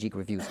strategic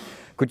reviews.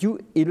 Could you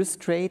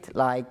illustrate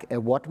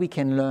what we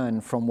can learn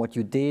from what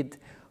you did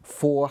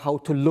for how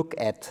to look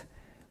at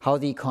how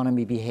the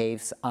economy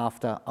behaves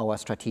after our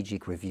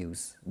strategic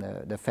reviews?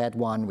 The Fed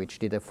one, which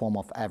did a form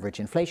of average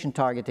inflation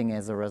targeting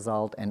as a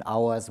result, and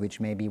ours, which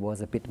maybe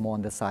was a bit more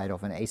on the side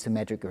of an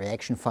asymmetric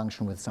reaction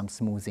function with some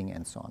smoothing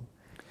and so on.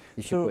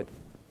 If you could.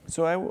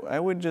 So I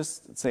would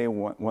just say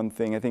one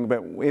thing. I think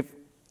about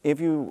if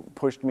you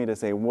pushed me to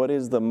say what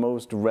is the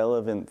most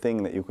relevant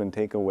thing that you can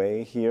take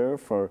away here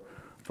for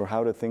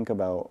how to think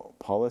about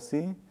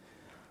policy,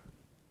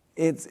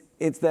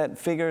 it's that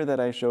figure that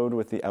I showed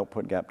with the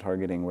output gap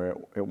targeting where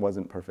it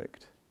wasn't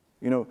perfect.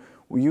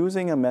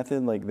 Using a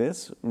method like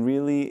this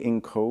really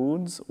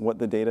encodes what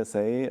the data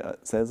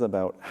says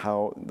about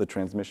how the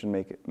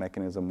transmission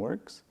mechanism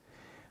works.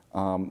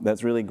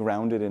 That's really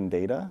grounded in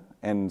data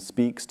and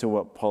speaks to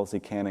what policy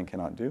can and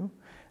cannot do.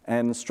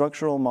 And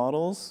structural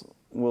models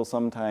will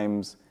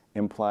sometimes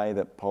imply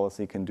that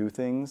policy can do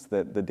things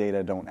that the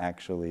data don't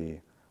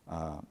actually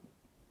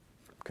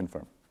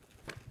confirm.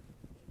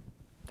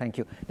 Thank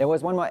you. There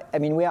was one more. I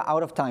mean, we are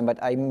out of time, but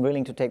I'm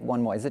willing to take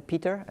one more. Is it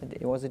Peter?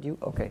 Was it you?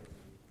 Okay.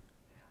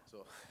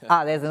 So,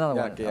 there's another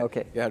one.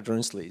 Okay. Yeah,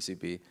 Drunsley,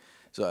 ECB.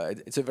 So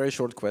it's a very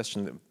short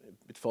question,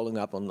 following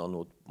up on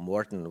what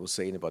Morten was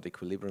saying about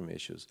equilibrium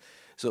issues.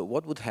 So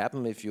what would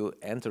happen if you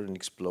enter an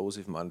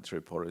explosive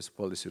monetary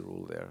policy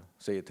rule there,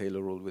 say a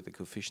Taylor rule with a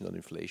coefficient on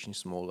inflation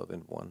smaller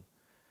than 1?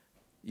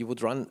 You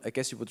would run, I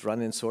guess you would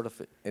run in sort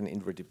of an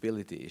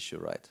invertibility issue,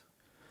 right?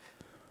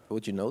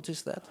 Would you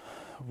notice that?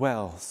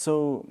 Well,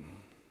 so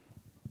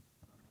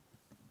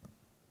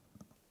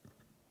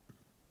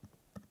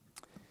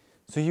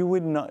you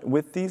would not,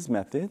 with these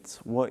methods,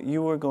 what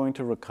you are going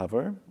to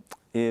recover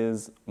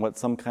is what's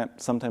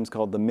sometimes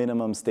called the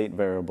minimum state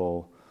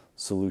variable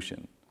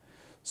solution.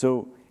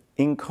 So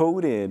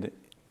encoded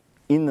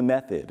in the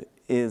method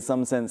is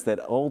some sense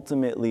that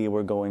ultimately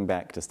we're going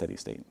back to steady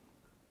state.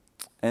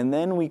 And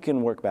then we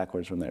can work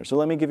backwards from there. So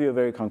let me give you a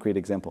very concrete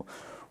example.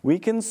 We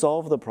can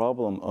solve the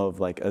problem of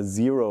like a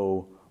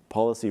zero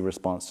policy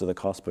response to the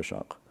cost push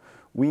shock.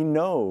 We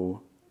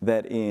know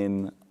that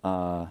in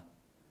a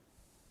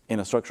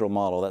structural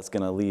model, that's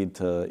going to lead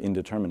to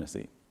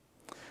indeterminacy.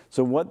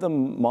 So what the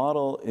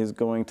model is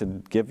going to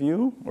give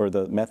you, or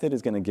the method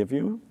is going to give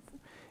you,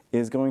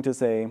 is going to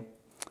say,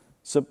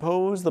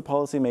 Suppose the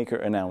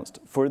policymaker announced,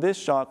 for this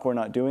shock, we're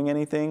not doing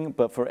anything,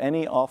 but for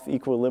any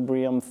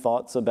off-equilibrium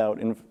thoughts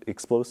about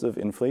explosive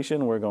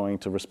inflation, we're going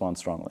to respond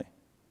strongly.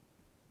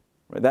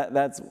 Right?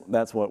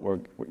 That's what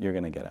you're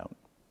going to get out.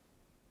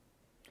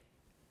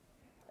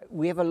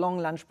 We have a long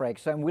lunch break,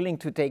 so I'm willing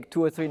to take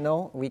 2 or 3.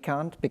 No, we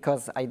can't,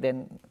 because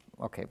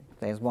okay,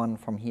 there's one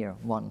from here,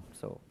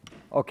 so.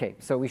 Okay,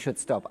 so we should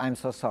stop. I'm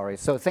so sorry.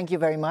 So thank you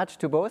very much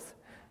to both,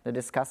 the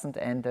discussant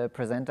and the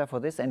presenter, for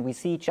this. And we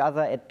see each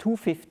other at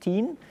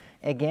 2:15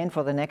 again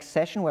for the next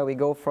session, where we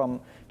go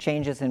from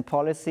changes in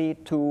policy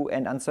to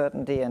and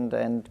uncertainty and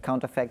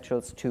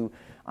counterfactuals to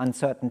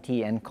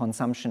uncertainty and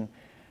consumption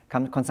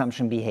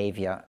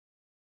behavior.